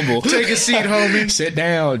 Be humble. Take a seat, homie. Sit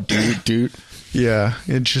down, dude. Yeah,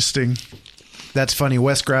 interesting. That's funny.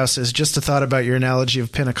 Wes Grouse says, just a thought about your analogy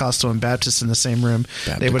of Pentecostal and Baptist in the same room.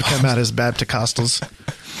 They would come out as Bapticostals.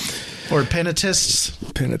 Or Penetists.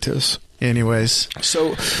 Penetists. Anyways.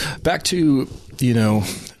 So back to,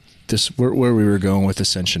 this where we were going with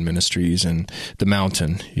Ascension Ministries and the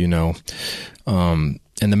mountain,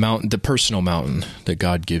 and the personal mountain that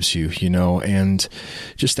God gives you, and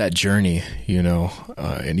just that journey,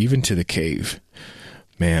 and even to the cave,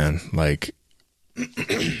 man, like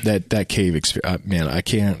that cave experience, man, I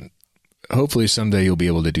can't, hopefully someday you'll be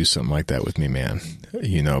able to do something like that with me, man,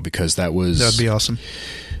 because that'd be awesome.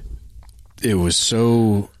 It was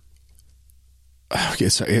so,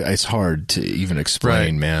 it's hard to even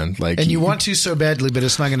explain, man. Like, and you want to so badly, but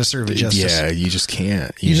it's not going to serve it justice. Yeah, you just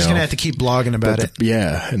can't. You're just going to have to keep blogging about it.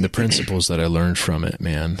 And the principles that I learned from it,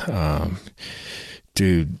 man.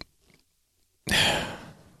 Dude,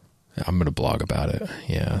 I'm going to blog about it.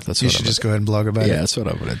 Yeah, that's what you should just go ahead and blog about it. Yeah, that's what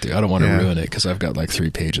I'm going to do. I don't want to ruin it because I've got like 3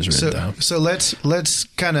 pages written down. So let's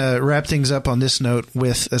kind of wrap things up on this note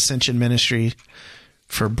with Ascension Ministry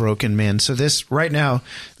for broken men. So this right now,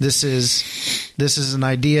 this is an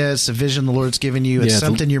idea. It's a vision the Lord's given you. It's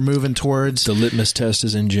something you're moving towards. The litmus test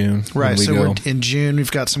is in June. Right. So we're in June.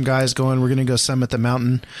 We've got some guys going. We're going to go summit the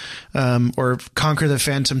mountain, or conquer the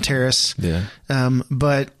Phantom Terrace. Yeah.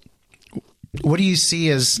 But what do you see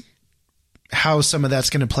as how some of that's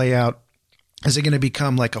going to play out? Is it going to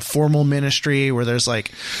become like a formal ministry where there's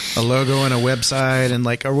like a logo and a website and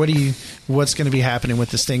like, or what's going to be happening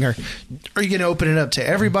with this thing? Or are you going to open it up to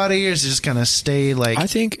everybody, or is it just going to stay like, I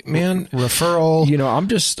think, man, referral?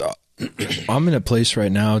 I'm in a place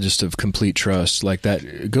right now just of complete trust, like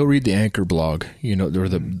that. Go read the Anchor blog, or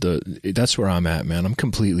that's where I'm at, man. I'm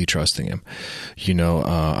completely trusting him.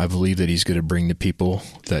 I believe that he's going to bring the people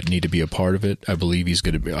that need to be a part of it. I believe he's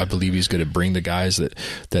going to bring the guys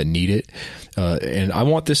that need it. And I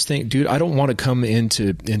want this thing, dude, I don't want to come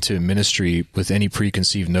into ministry with any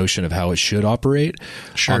preconceived notion of how it should operate.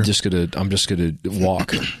 Sure. I'm just going to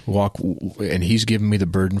walk, and he's given me the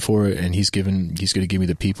burden for it. And he's going to give me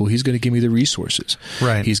the people. He's going going to give me the resources.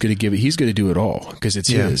 Right. He's going to do it all because it's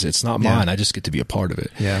his. It's not mine. I just get to be a part of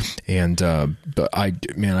it. Yeah. And, but I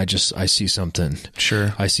see something.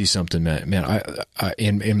 Sure. I see something, man. I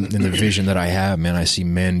in the vision that I have, man, I see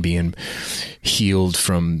men being healed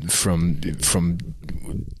from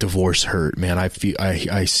divorce hurt, man.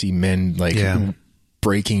 I see men like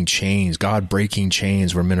breaking chains, God breaking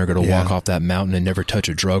chains, where men are going to walk off that mountain and never touch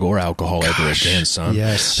a drug or alcohol ever again, son.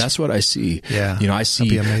 Yes. That's what I see. Yeah. I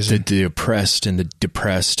see the oppressed and the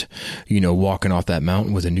depressed, walking off that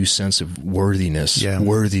mountain with a new sense of worthiness,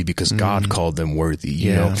 worthy because God called them worthy,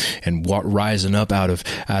 you know, and rising up out of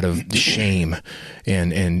shame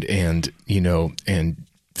and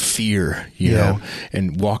fear, you know,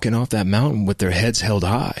 and walking off that mountain with their heads held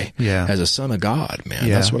high as a son of God, man.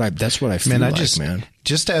 That's what I feel man.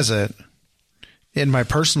 Just in my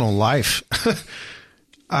personal life,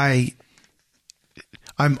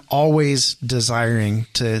 I'm always desiring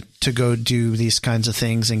to go do these kinds of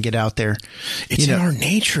things and get out there. It's in our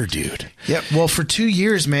nature, dude. Yeah. Well, for 2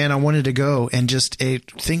 years, man, I wanted to go and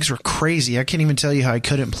things were crazy. I can't even tell you how I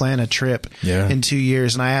couldn't plan a trip in 2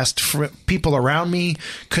 years. And I asked for people around me,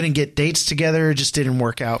 couldn't get dates together. It just didn't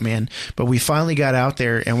work out, man. But we finally got out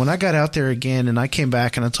there. And when I got out there again and I came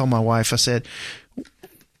back and I told my wife, I said,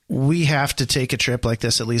 we have to take a trip like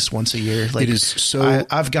this at least once a year. Like, it is so,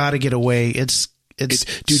 I've got to get away. It's dude,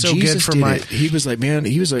 so Jesus good for he was like, man,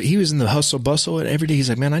 he was in the hustle bustle, and every day he's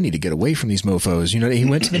like, man, I need to get away from these mofos. He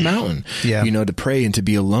went to the mountain, to pray and to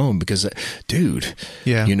be alone because, dude,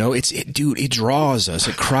 it draws us.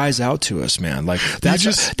 It cries out to us, man. Like you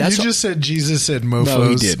just said Jesus said mofos. No,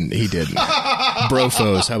 he didn't.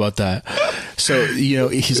 Brofos. How about that? So,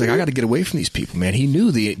 he's like, I got to get away from these people, man. He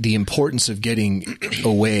knew the importance of getting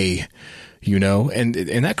away. And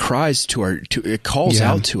that cries it calls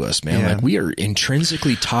out to us, man. Like we are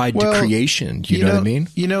intrinsically tied to creation. You know what I mean?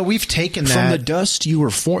 We've taken that from the dust you were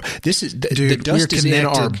formed. This is the dust is in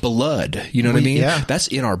our blood. You know what I mean? Yeah. That's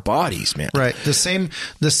in our bodies, man. Right. The same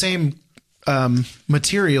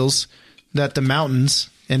materials that the mountains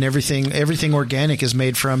and everything organic is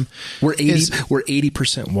made from. We're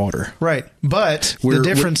 80% water. Right. But the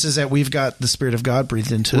difference is that we've got the Spirit of God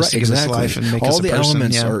breathed into us to give us life and make us a person. All the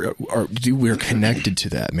elements dude, we're connected to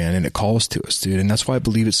that, man, and it calls to us, dude. And that's why I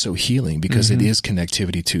believe it's so healing, because it is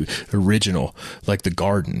connectivity to original, like the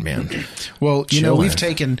garden, man. Well, we've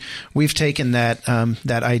taken that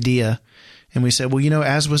idea. And we said, well,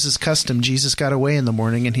 as was his custom, Jesus got away in the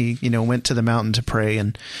morning and he, went to the mountain to pray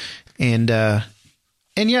and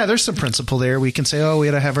yeah, there's some principle there. We can say, we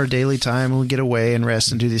got to have our daily time and we get away and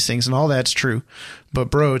rest and do these things, and all that's true.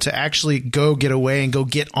 But bro, to actually go get away and go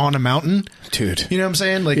get on a mountain, dude, you know what I'm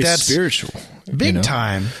saying? Like, it's that's spiritual, big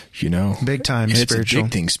time, big time and spiritual. It's a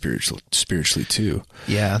big thing spiritually too.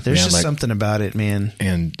 Yeah, there's just something about it, man.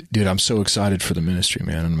 And dude, I'm so excited for the ministry,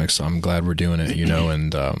 man. I'm glad we're doing it,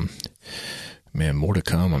 and man, more to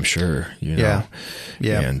come, I'm sure. Yeah.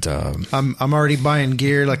 And I'm already buying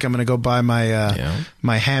gear. Like, I'm going to go buy my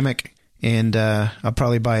hammock, and I'll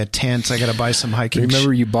probably buy a tent. I got to buy some hiking.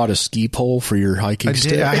 Remember, you bought a ski pole for your hiking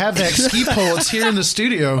stick? I have that ski pole. It's here in the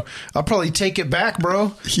studio. I'll probably take it back,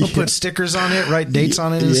 bro. I'll put stickers on it, write dates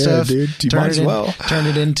on it and stuff. Dude, you might as well turn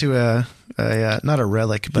it into a not a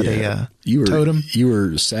relic, but a totem. You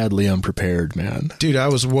were sadly unprepared, man. Dude, I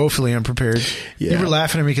was woefully unprepared. Yeah. You were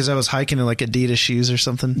laughing at me because I was hiking in like Adidas shoes or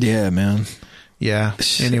something. Yeah, man. Yeah.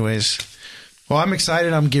 Anyways, well, I'm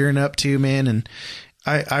excited. I'm gearing up too, man, and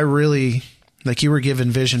I really, like, you were given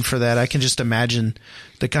vision for that. I can just imagine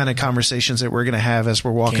the kind of conversations that we're going to have as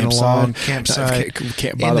we're walking along campsite.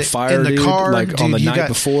 By the fire, in the dude, car, like dude, on the night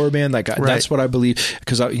before, man. Like that's what I believe,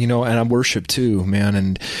 because and I worship too, man.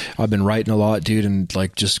 And I've been writing a lot, dude. And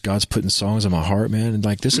like, just God's putting songs in my heart, man. And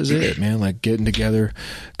like, this is it, man. Like getting together,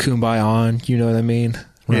 kumbaya on, you know what I mean?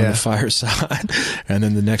 Around the fireside, and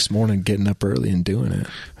then the next morning getting up early and doing it.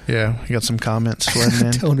 Yeah, you got some comments flooding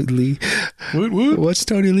in. Tony Lee. What's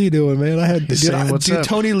Tony Lee doing, man? Dude,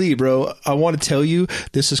 Tony Lee, bro. I want to tell you,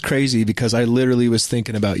 this is crazy, because I literally was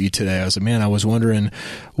thinking about you today. I was like, man, I was wondering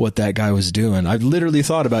what that guy was doing. I literally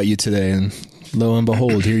thought about you today, and lo and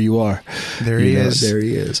behold, here you are. There he is.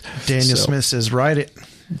 Daniel So, Smith says, write it.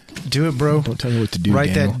 Do it, bro. Don't tell me what to do.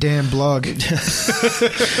 Write Daniel. that damn blog.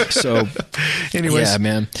 So, anyways, yeah,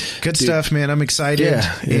 man. Good stuff, man. I'm excited.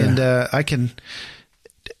 Yeah. And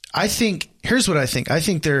I think, here's what I think. I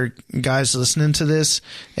think there are guys listening to this,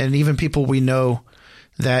 and even people we know,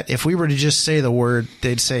 that if we were to just say the word,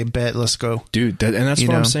 they'd say, bet, let's go. Dude, and that's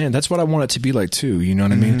what I'm saying. That's what I want it to be like too. You know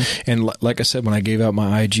what I mean? And like I said, when I gave out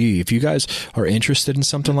my IG, if you guys are interested in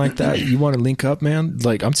something like that, you want to link up, man,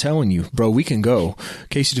 like I'm telling you, bro, we can go.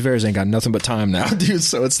 Casey Tavares ain't got nothing but time now, dude.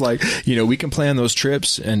 So it's like, you know, we can plan those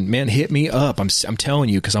trips, and man, hit me up. I'm telling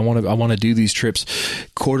you, because I want to do these trips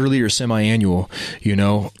quarterly or semi-annual, you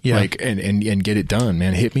know, like, and get it done,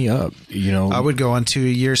 man. Hit me up, you know. I would go on to a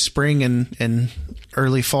year spring and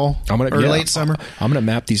early fall or late summer. I'm gonna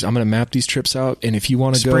map these trips out, and if you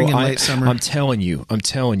want to go, spring and late summer. I'm telling you,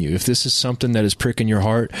 if this is something that is pricking your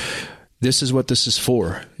heart, this is what this is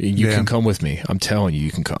for. You can come with me. I'm telling you,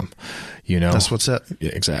 you can come. You know, that's what's up.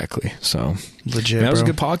 Yeah, exactly. So legit. That was a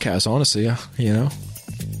good podcast, honestly. You know,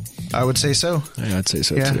 I would say so. Yeah, I'd say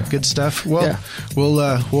so too. Good stuff. Well,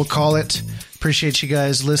 we'll call it. Appreciate you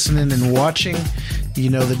guys listening and watching.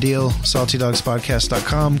 You know the deal.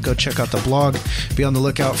 SaltyDogsPodcast.com. Go check out the blog. Be on the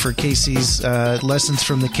lookout for Casey's Lessons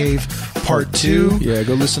from the Cave Part 2. Yeah,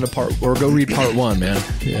 go listen to go read Part 1, man.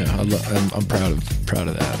 Yeah, I'm proud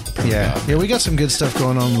of that. Yeah, we got some good stuff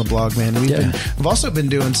going on the blog, man. We've also been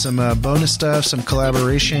doing some bonus stuff, some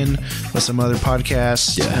collaboration with some other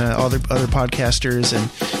podcasts, other podcasters, and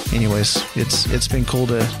anyways, it's been cool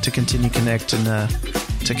to continue connect and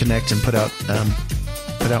put out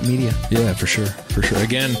media. Yeah, for sure.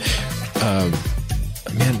 Again,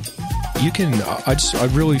 man, you can. I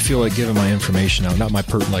really feel like giving my information out, not my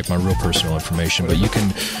real personal information, but you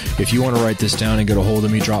can, if you want to write this down and get a hold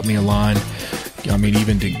of me, drop me a line. I mean,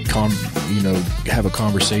 even to have a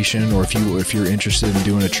conversation, or if you're interested in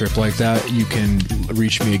doing a trip like that, you can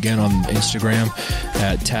reach me again on Instagram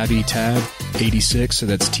at TavyTav86. So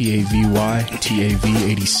that's TAVY TAV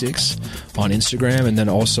 86 on Instagram, and then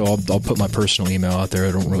also I'll put my personal email out there.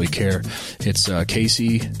 I don't really care. It's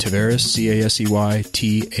Casey Tavares, CASEY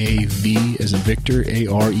TAV as in Victor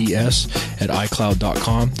ARES at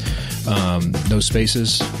iCloud.com. No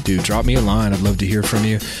spaces. Dude, drop me a line. I'd love to hear from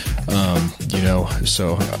you.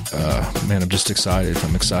 Man, I'm just excited.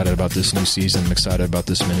 I'm excited about this new season. I'm excited about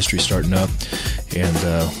this ministry starting up. And,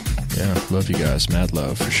 love you guys. Mad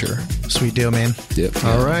love for sure. Sweet deal, man. Yep.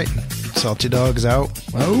 All right. Salty Dogs out.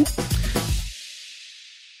 Oh.